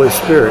of the Holy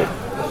Spirit.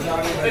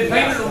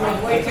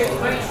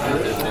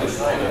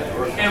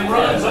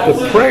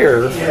 The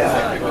prayer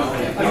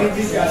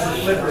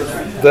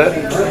that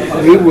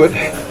we would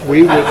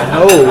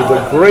know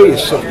the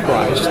grace of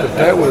Christ,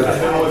 that would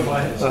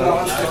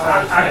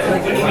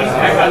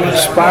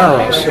inspire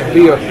us and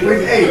be a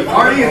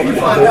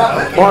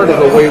part of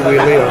the way we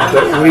live,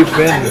 that we've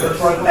been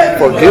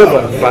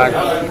forgiven by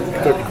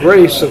the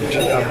grace of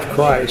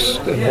Christ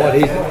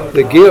and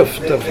the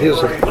gift of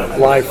his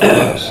life for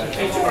us,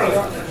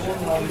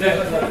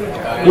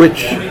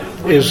 which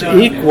is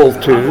equal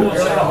to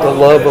the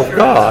love of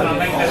God.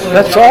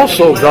 That's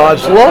also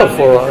God's love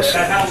for us,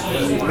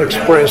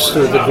 expressed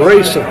through the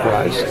grace of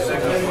Christ,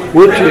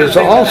 which is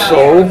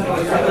also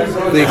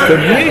the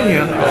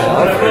communion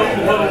of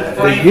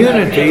the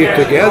unity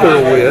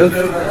together with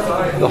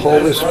the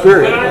Holy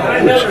Spirit,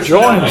 which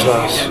joins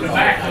us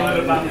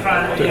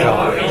to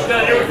God.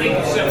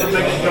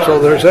 So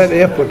there's that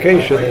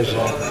implication, is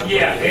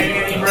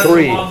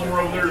three: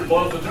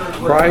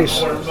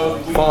 Christ,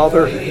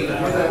 Father,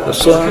 the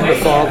Son, the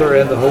Father,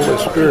 and the Holy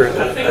Spirit.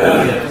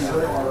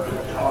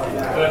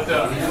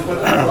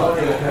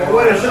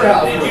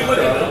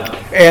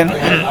 And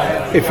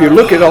if you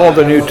look at all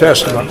the New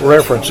Testament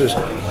references,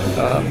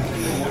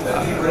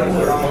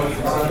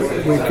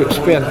 we could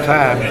spend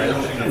time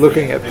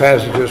looking at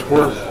passages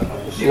where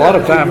a lot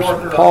of times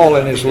Paul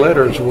in his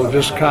letters will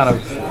just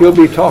he'll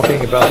be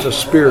talking about the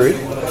Spirit,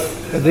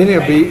 And then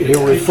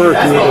he'll refer to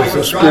it as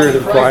the Spirit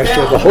of Christ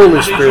or the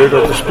Holy Spirit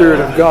or the Spirit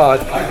of God.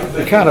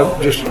 It kind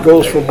of just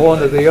goes from one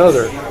to the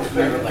other,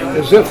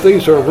 as if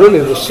these are really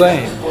the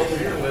same.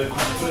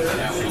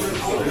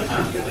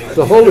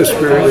 The Holy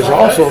Spirit is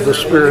also the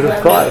Spirit of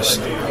Christ.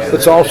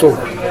 It's also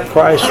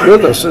Christ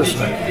with us,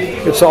 isn't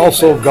it? It's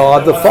also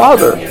God the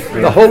Father.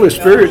 The Holy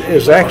Spirit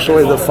is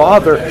actually the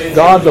Father,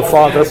 God the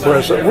Father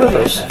present with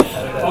us.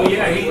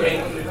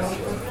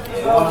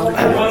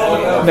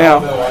 Now,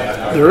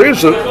 there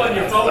is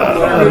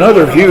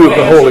another view of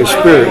the Holy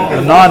Spirit,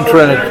 a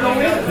non-Trinitarian.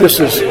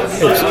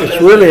 It's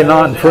really a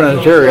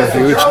non-Trinitarian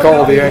view. It's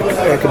called the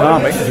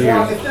economic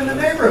view.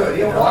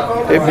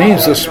 It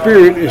means the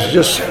Spirit is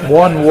just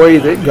one way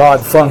that God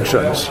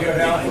functions.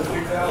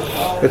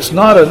 It's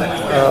not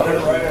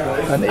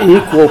an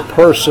equal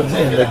person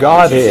in the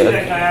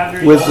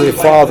Godhead with the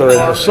Father and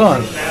the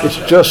Son. It's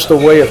just a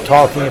way of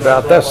talking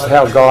about that's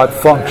how God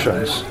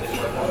functions.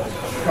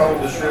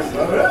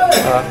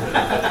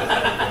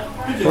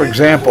 For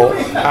example,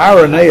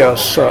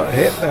 Irenaeus,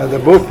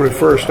 the book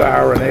refers to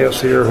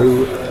Irenaeus here,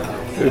 who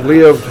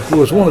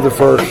was one of the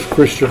first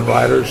Christian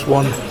writers.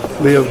 One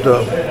lived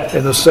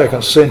in the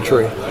 2nd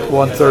century,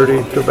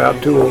 130 to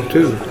about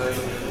 202.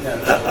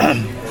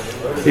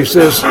 He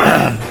says,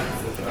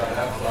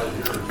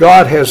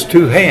 God has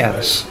two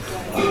hands.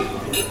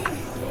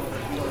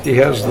 He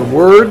has the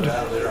Word,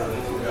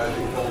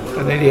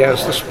 and then he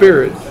has the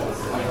Spirit.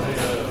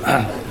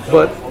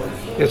 But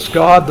it's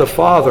God the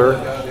Father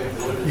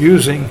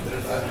using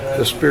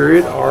the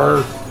Spirit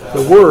or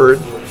the Word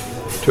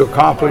to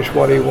accomplish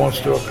what he wants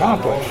to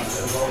accomplish.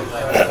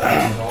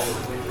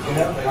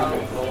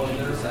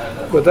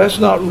 But that's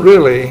not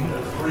really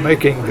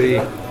making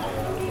these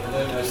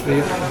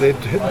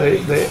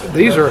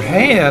are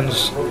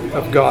hands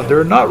of God.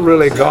 They're not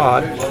really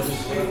God.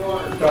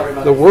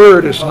 The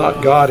Word is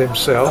not God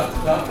himself,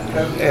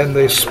 and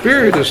the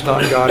Spirit is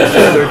not God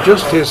himself. They're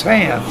just his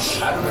hands.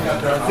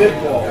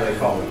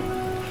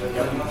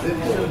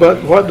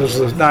 But what does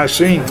the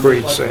Nicene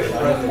Creed say?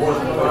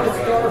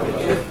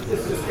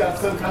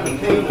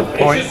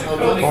 Point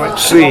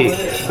C.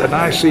 The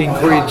Nicene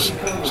Creed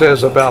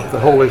says about the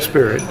Holy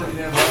Spirit.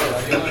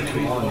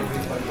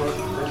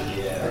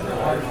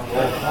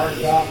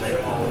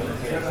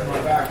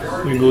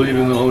 We believe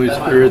in the Holy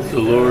Spirit, the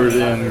Lord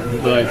and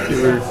life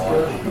giver,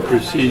 who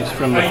proceeds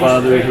from the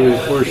Father, who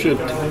is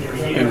worshipped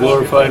and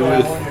glorified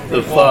with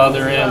the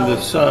Father and the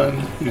Son,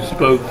 who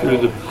spoke through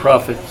the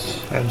prophets.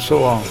 And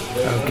so on.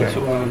 Okay. And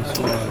so on and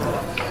so on.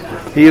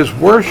 He is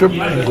worshipped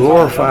and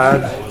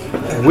glorified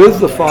with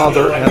the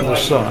Father and the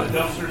Son.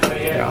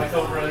 Yeah.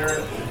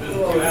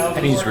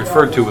 And he's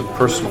referred to with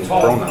personal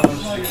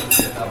pronouns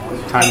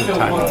time and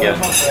time again.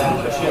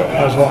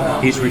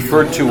 He's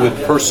referred to with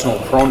personal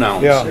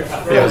pronouns. Yeah.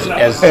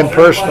 As and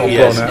personal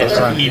yes, pronouns. as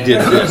Right. he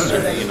did this,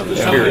 the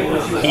Spirit.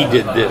 He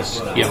did this.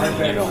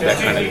 That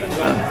kind of.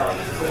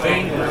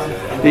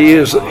 He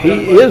is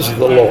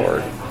the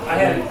Lord.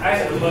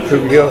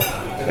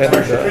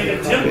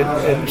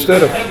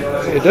 Instead of,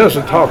 it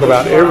doesn't talk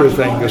about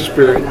everything the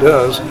Spirit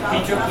does,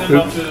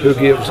 who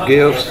gives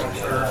gifts,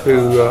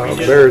 who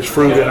bears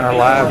fruit in our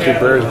lives, who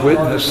bears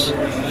witness,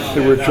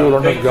 who we're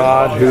children of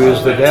God, who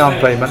is the down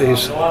payment. He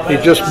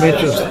just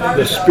mentions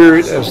the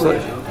Spirit as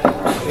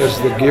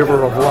the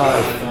giver of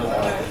life.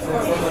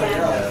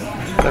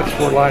 That's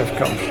where life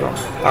comes from,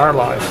 our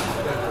life.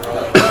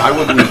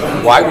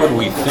 Why would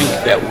we think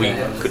that we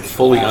could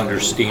fully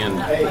understand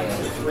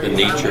the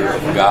nature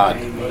of God? I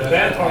mean,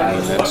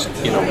 that's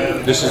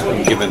this has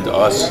been given to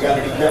us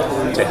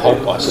to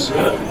help us,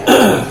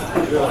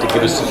 to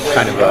give us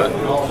kind of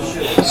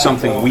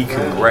something we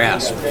can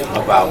grasp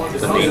about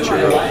the nature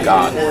of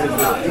God.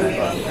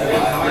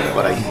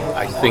 But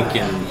I think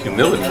in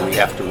humility we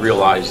have to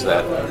realize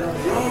that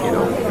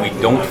we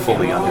don't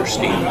fully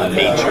understand the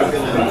nature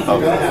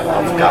of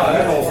God,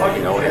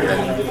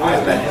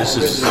 and that this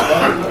is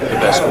the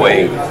best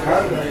way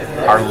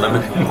our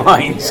limited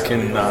minds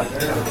can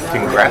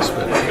grasp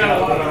it.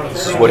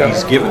 This is what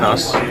He's given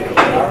us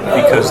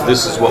because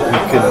this is what we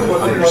can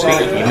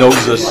understand. He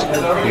knows us.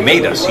 He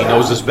made us. He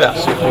knows us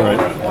best. Right.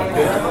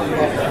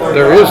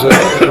 There is a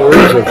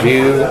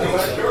view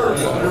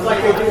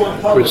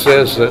which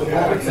says that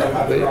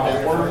the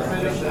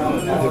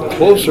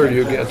closer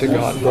you get to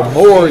God, the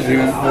more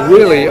you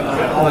really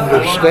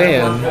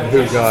understand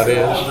who God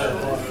is,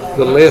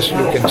 the less you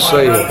can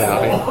say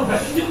about Him.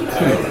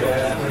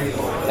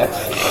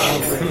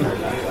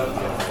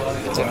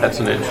 That's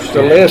an interesting.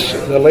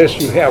 The less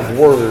you have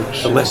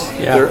words. The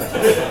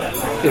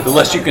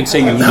less you can say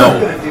you know.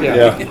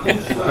 Yeah.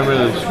 Remember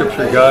the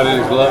scripture, God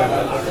is love?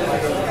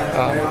 I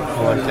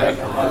like that.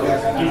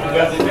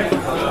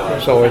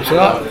 So it's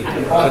not,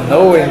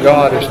 knowing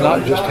God is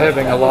not just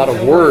having a lot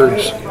of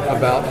words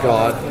about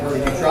God,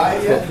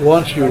 but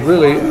once you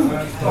really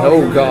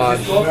know God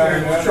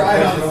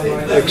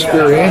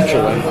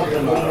experientially,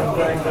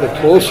 the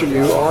closer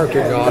you are to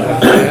God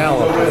in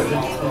reality,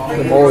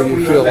 the more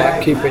you feel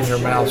like keeping your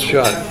mouth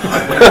shut.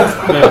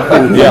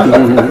 Yeah.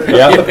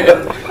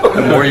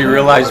 The more you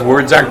realize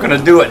words aren't going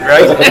to do it,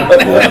 right?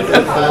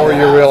 The more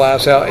you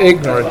realize how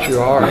ignorant you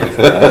are.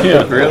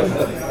 Yeah, really.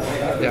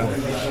 Yeah.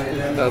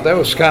 That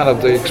was kind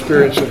of the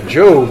experience of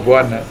Job,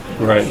 wasn't it?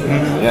 Right.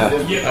 Yeah.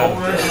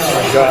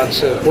 When God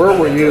said, "Where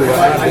were you when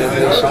I did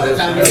this and this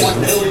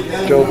and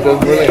this?" Job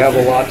doesn't really have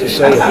a lot to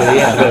say at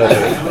the end, does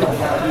he?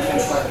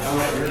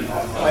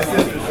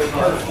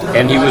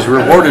 And he was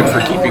rewarded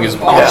for keeping his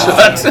mouth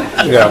shut.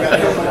 Yeah.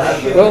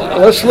 Well,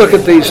 let's look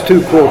at these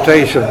two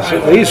quotations.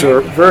 These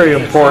are very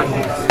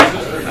important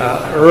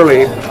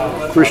early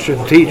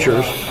Christian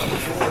teachers.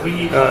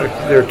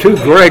 There are two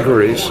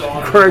Gregories,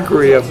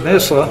 Gregory of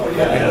Nyssa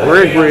and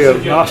Gregory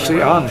of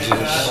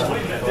Nazianzus.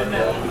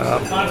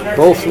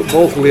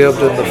 Both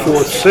lived in the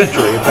 4th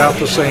century, about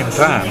the same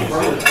time.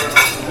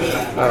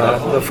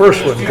 The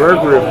first one,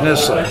 Gregory of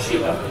Nyssa.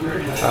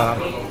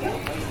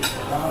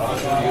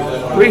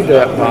 Read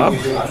that, Bob.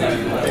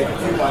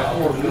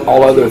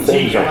 All other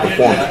things are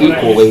performed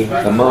equally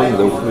among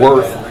the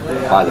worth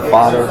by the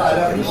Father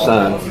and the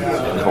Son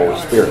and the Holy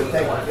Spirit.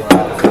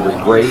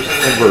 Every grace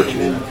and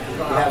virtue,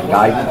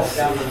 guidance,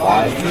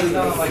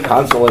 life,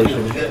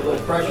 consolation,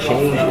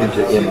 change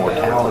into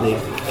immortality,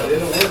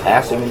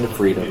 passing into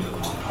freedom,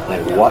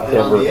 and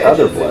whatever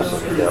other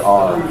blessings there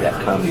are that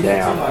come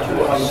down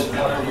to us.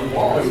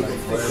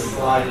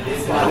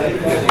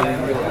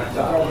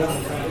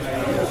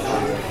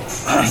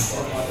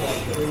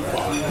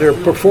 They're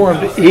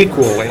performed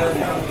equally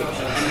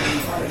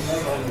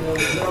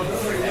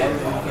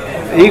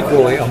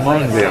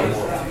among them.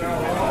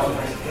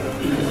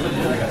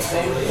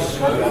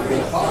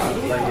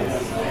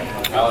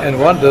 And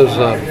what does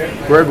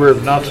Gregory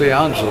of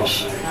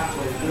Nazianzus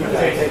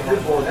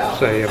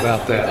say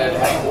about that?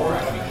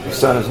 The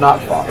Son is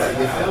not Father,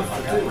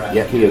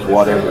 yet he is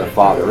whatever the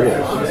Father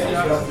is.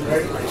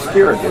 The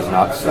Spirit is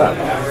not Son,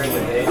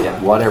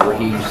 yet whatever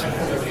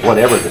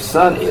the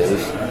Son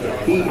is,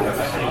 he is.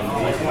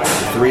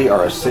 The three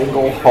are a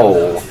single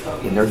whole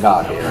in their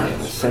Godhead,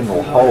 and the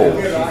single whole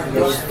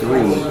is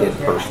three in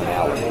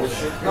personalities.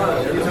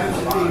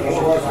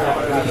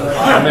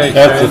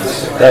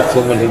 That's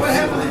limited.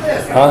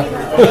 Huh?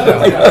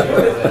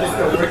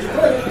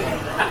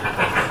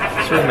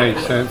 Sure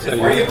makes sense.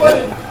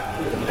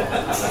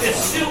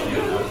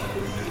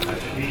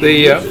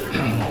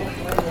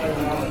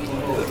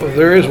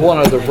 There is one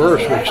other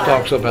verse which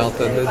talks about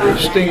the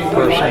distinct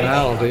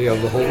personality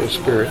of the Holy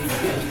Spirit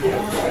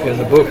in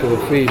the book of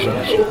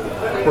Ephesians,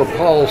 where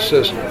Paul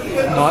says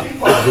not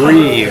to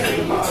grieve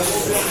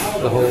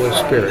the Holy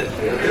Spirit.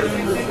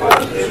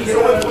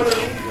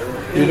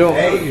 You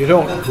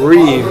don't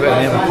grieve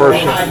an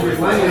impersonal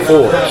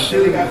force.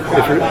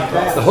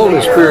 The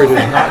Holy Spirit is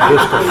not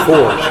just a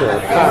force or a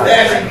power.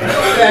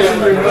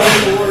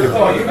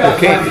 You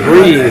can't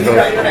grieve a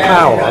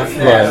power.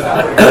 Right.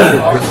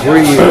 You can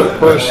grieve a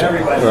person.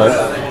 Right.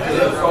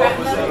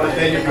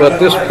 But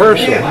this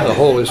person, the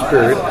Holy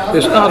Spirit,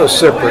 is not a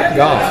separate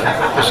God.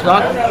 It's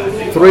not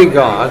three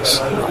gods.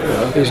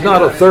 He's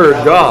not a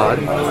third God.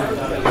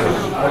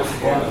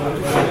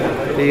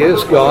 He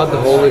is God,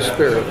 the Holy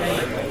Spirit.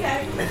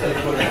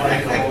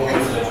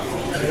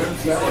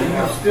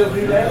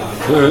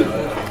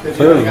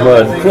 There's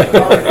mud.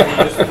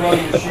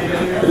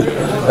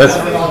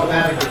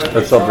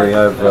 That's something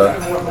I've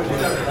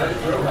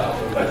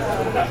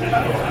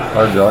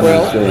hard to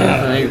understand. I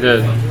think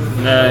that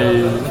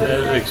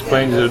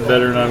explains it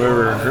better than I've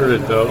ever heard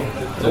it, though.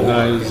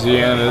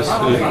 Zianus.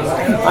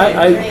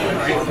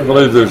 I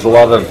believe there's a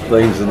lot of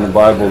things in the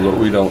Bible that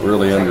we don't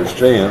really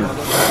understand.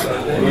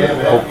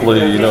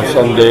 Hopefully,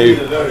 someday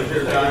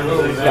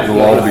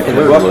it'll all be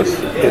clear to us.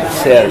 It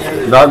says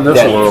Not in this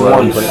that world,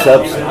 one but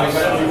substance,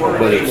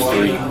 but it's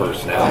three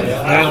personalities.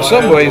 Now, in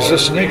some ways,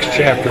 this next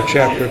chapter,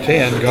 chapter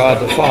 10, God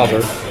the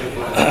Father,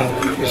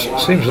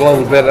 seems a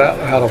little bit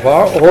out of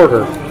our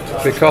order,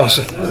 because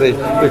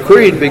the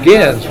creed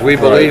begins, we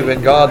believe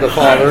in God the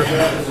Father,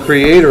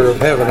 creator of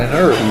heaven and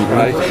earth,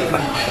 right?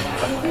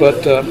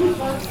 But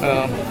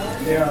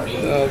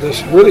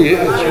this really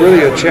is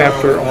really a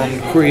chapter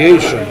on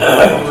creation.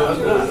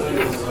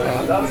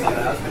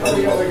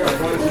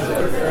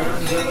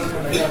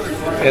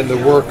 And the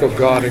work of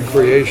God in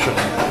creation.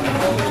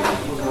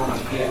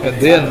 And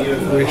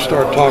then we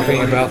start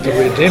talking about the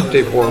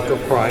redemptive work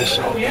of Christ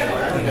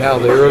and how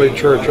the early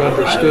church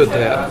understood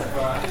that.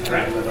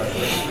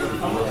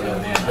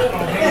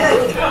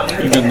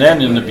 Even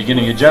then, in the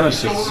beginning of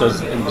Genesis, it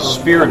says, and the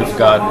Spirit of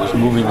God was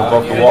moving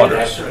above the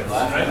waters.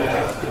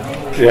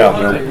 Yeah,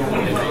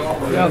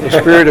 the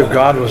Spirit of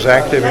God was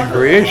active in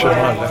creation,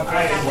 wasn't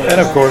it?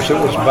 And of course, it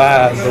was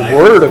by the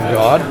Word of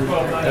God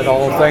that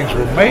all things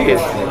were made.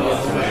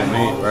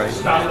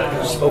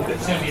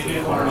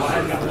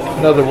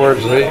 In other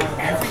words,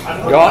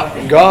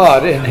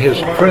 God in His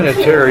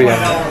Trinitarian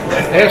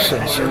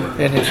essence,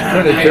 in His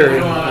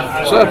Trinitarian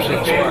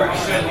substance,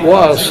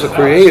 was the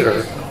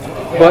Creator,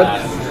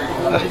 but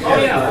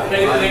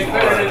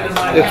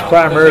it's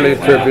primarily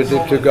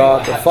attributed to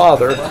God the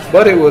Father,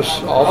 but it was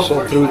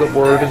also through the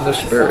Word and the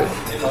Spirit.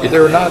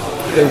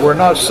 They were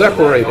not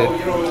separated.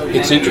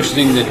 It's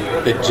interesting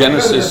that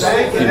Genesis,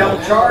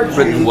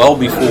 written well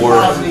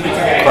before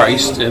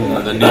Christ in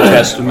the New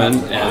Testament,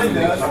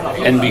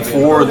 and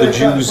before the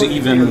Jews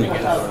even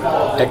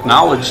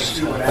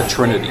acknowledged a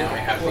Trinity,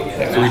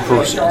 three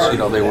persons.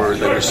 They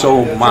were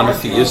so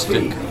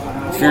monotheistic,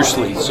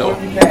 fiercely so.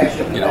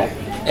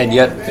 And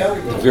yet,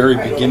 the very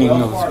beginning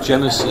of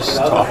Genesis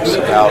talks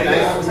about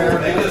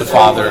the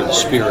Father, the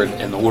Spirit,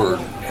 and the Word.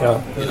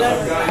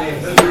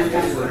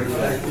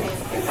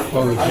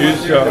 Well, the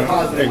Jews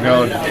don't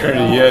acknowledge the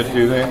Trinity yet,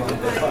 do they?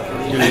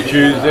 Do the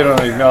Jews, they don't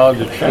acknowledge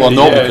the Trinity Well,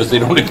 no, yet. because they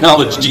don't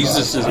acknowledge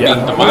Jesus as being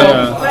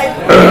divine.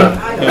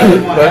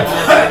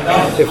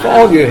 But if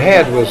all you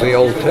had was the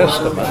Old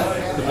Testament,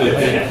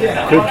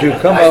 could you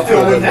come up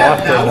with a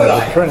doctrine of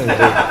the Trinity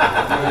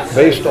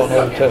based on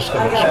Old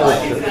Testament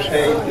scriptures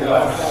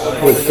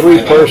with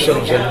three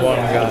persons and one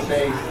God?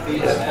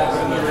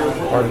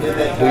 Or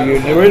do you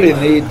really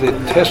need the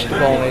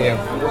testimony of,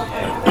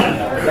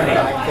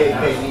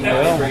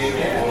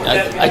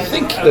 I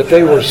think that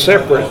they were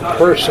separate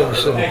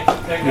persons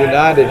and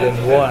united in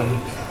one?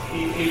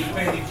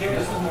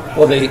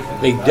 Well, they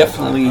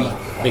definitely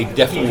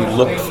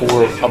looked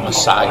for a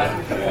Messiah.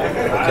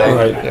 Okay,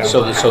 Right.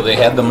 so they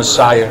had the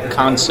Messiah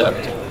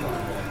concept,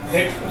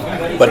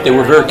 but they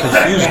were very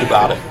confused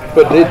about it.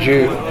 But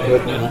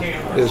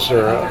is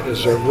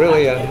there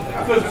really a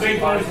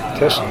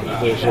testament?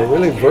 Is there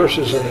really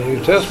verses in the New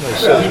Testament that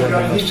says when the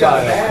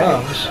Messiah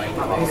comes,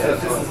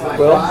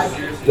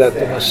 that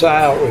the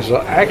Messiah was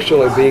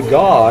actually be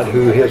God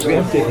who has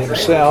emptied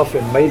himself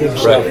and made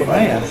himself a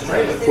man?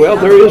 Well,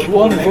 there is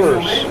one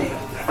verse,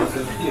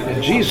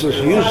 and Jesus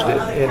used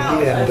it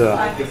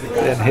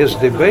in his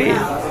debate,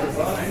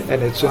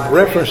 and it's in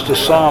reference to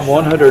Psalm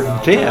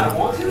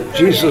 110.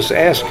 Jesus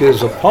asked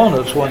his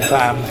opponents one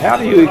time, how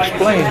do you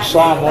explain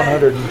Psalm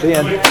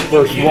 110,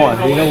 verse 1?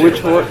 Do you know which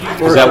verse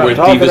Is that I'm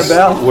talking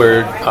about?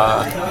 Where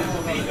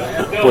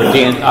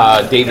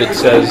David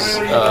says,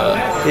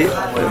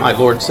 my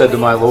Lord said to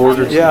my Lord?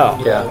 Or Yeah.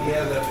 Yeah.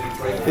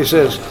 He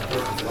says,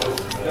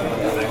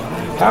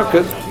 how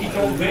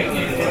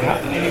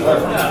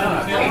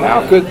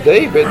could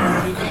David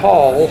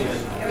call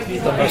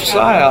the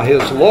Messiah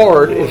his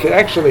Lord if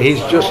actually he's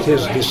just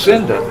his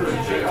descendant?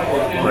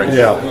 Right.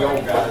 Yeah.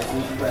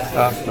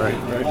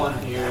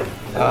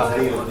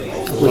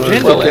 Which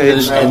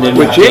indicates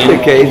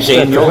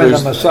that when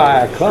the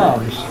Messiah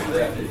comes,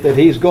 that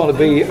he's going to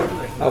be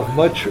of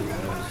much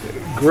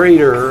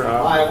greater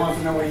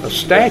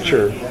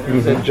stature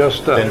than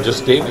just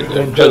David.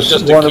 than Just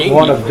just a king.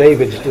 one of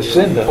David's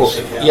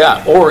descendants.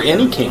 Or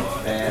any king.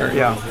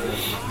 Yeah,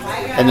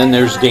 And then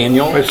there's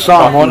Daniel it's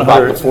Psalm talking about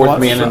the 100, fourth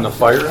man in the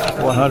fire.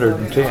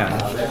 110.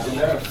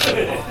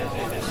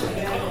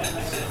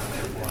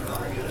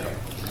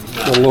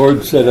 The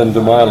Lord said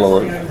unto my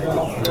Lord,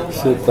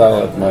 sit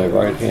thou at my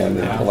right hand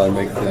until I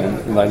make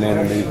thine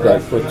enemies thy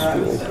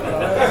footstool.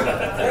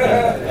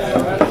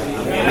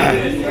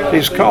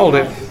 He's called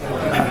it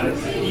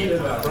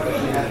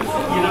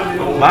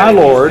my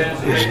Lord.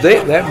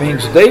 That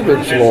means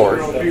David's Lord.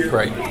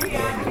 Right.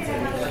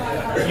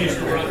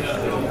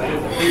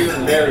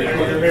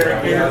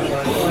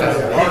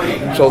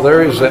 So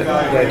there is that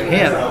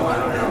hint,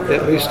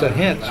 at least a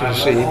hint, you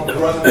see,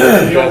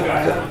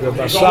 that the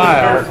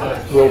Messiah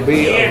will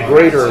be of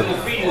greater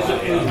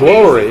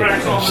glory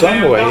in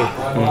some way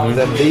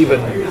than even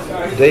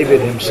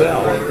David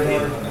himself.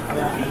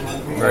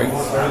 Right.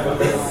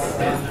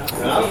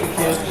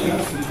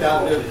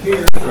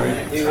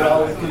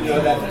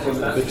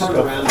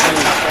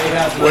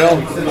 Well,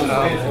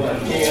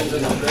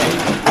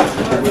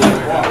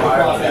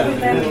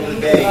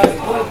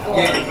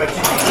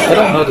 I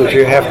don't know that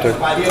you have to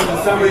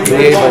be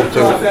able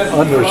to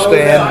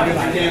understand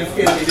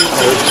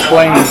or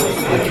explain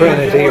the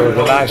Trinity or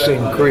the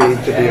Nicene Creed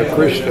to be a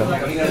Christian.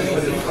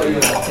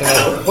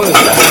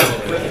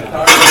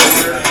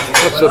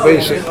 What's the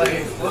basic?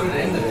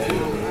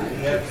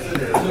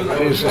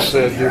 Jesus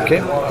said, you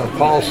can't,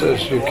 Paul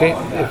says, you can't,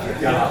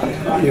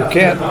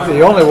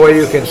 the only way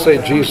you can say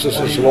Jesus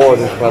is Lord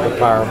is by the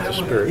power of the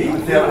Spirit.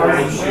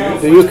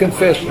 Do you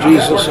confess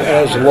Jesus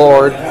as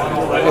Lord,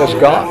 as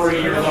God,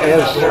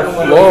 as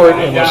Lord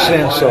in the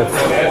sense of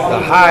the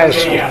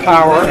highest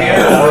power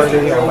and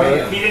authority on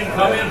earth?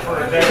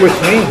 Which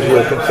means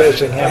you're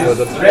confessing Him as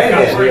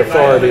the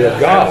authority of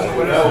God,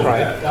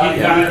 right?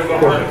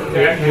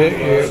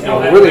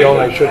 You really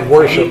only should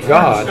worship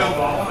God.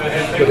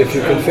 But if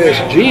you confess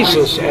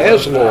Jesus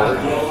as Lord,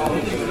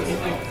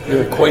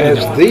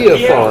 as the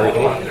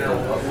authority,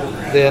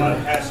 then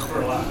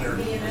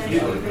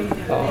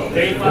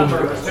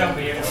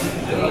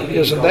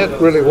isn't that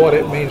really what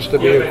it means to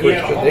be a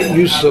Christian? That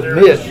you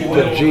submit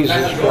to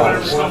Jesus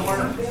Christ.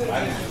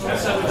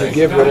 You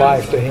give your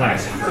life to Him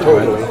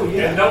totally.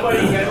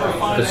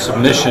 The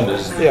submission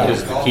is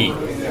the key,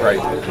 right?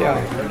 Yeah.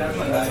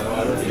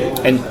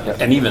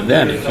 And even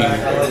then, if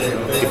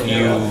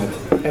you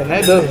and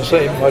that doesn't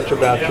say much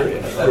about your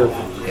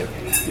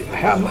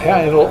how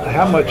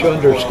much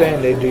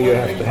understanding do you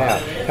have to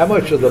have? How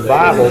much of the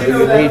Bible do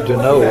you need to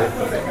know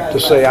to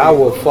say, I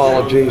will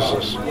follow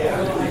Jesus.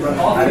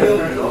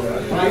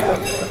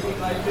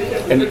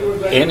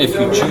 And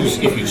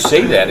if you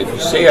say that, if you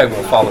say I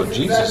will follow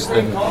Jesus,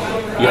 then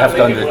you have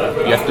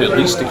to at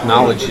least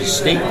acknowledge his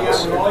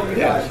statements.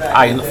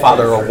 I and the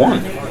Father are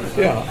one.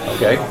 Yeah.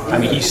 Okay. I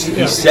mean, he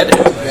said it.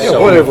 Yeah, So,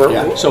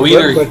 whatever. So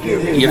either But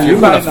if you're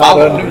going to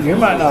follow him, you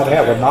might not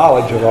have a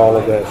knowledge of all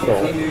of that,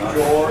 though.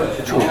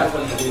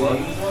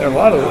 There are a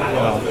lot of,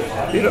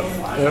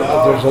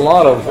 there's a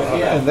lot of,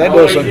 and that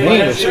doesn't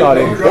mean it's not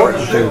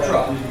important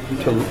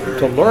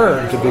to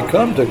learn to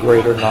become to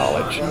greater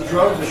knowledge.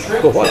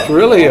 But what's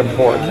really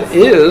important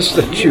is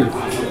that you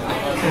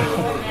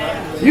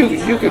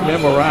can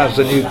memorize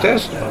the New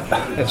Testament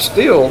and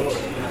still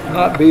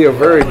not be a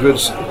very good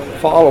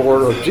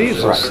follower of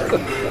Jesus.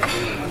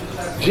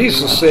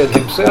 Jesus said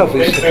himself,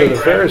 he said to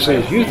the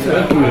Pharisees, you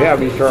think you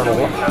have eternal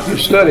life. You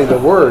study the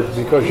Word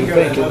because you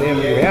think in them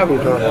you have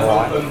eternal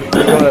life.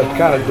 You're going to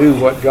kind of do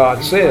what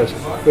God says,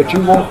 but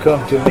you won't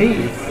come to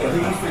me.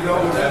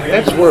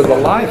 That's where the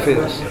life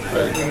is,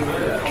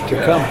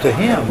 to come to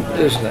Him,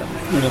 isn't it?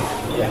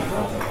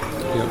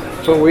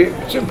 So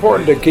it's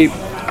important to keep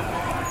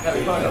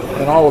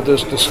in all of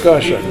this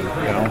discussion,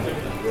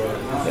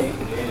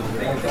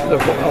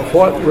 of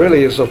what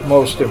really is of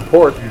most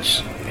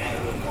importance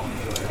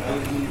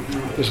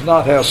is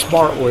not how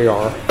smart we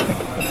are,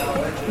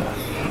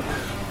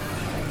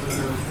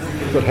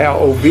 but how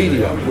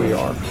obedient we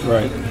are.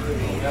 Right.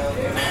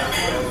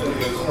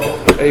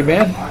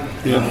 Amen?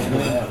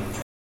 Yeah.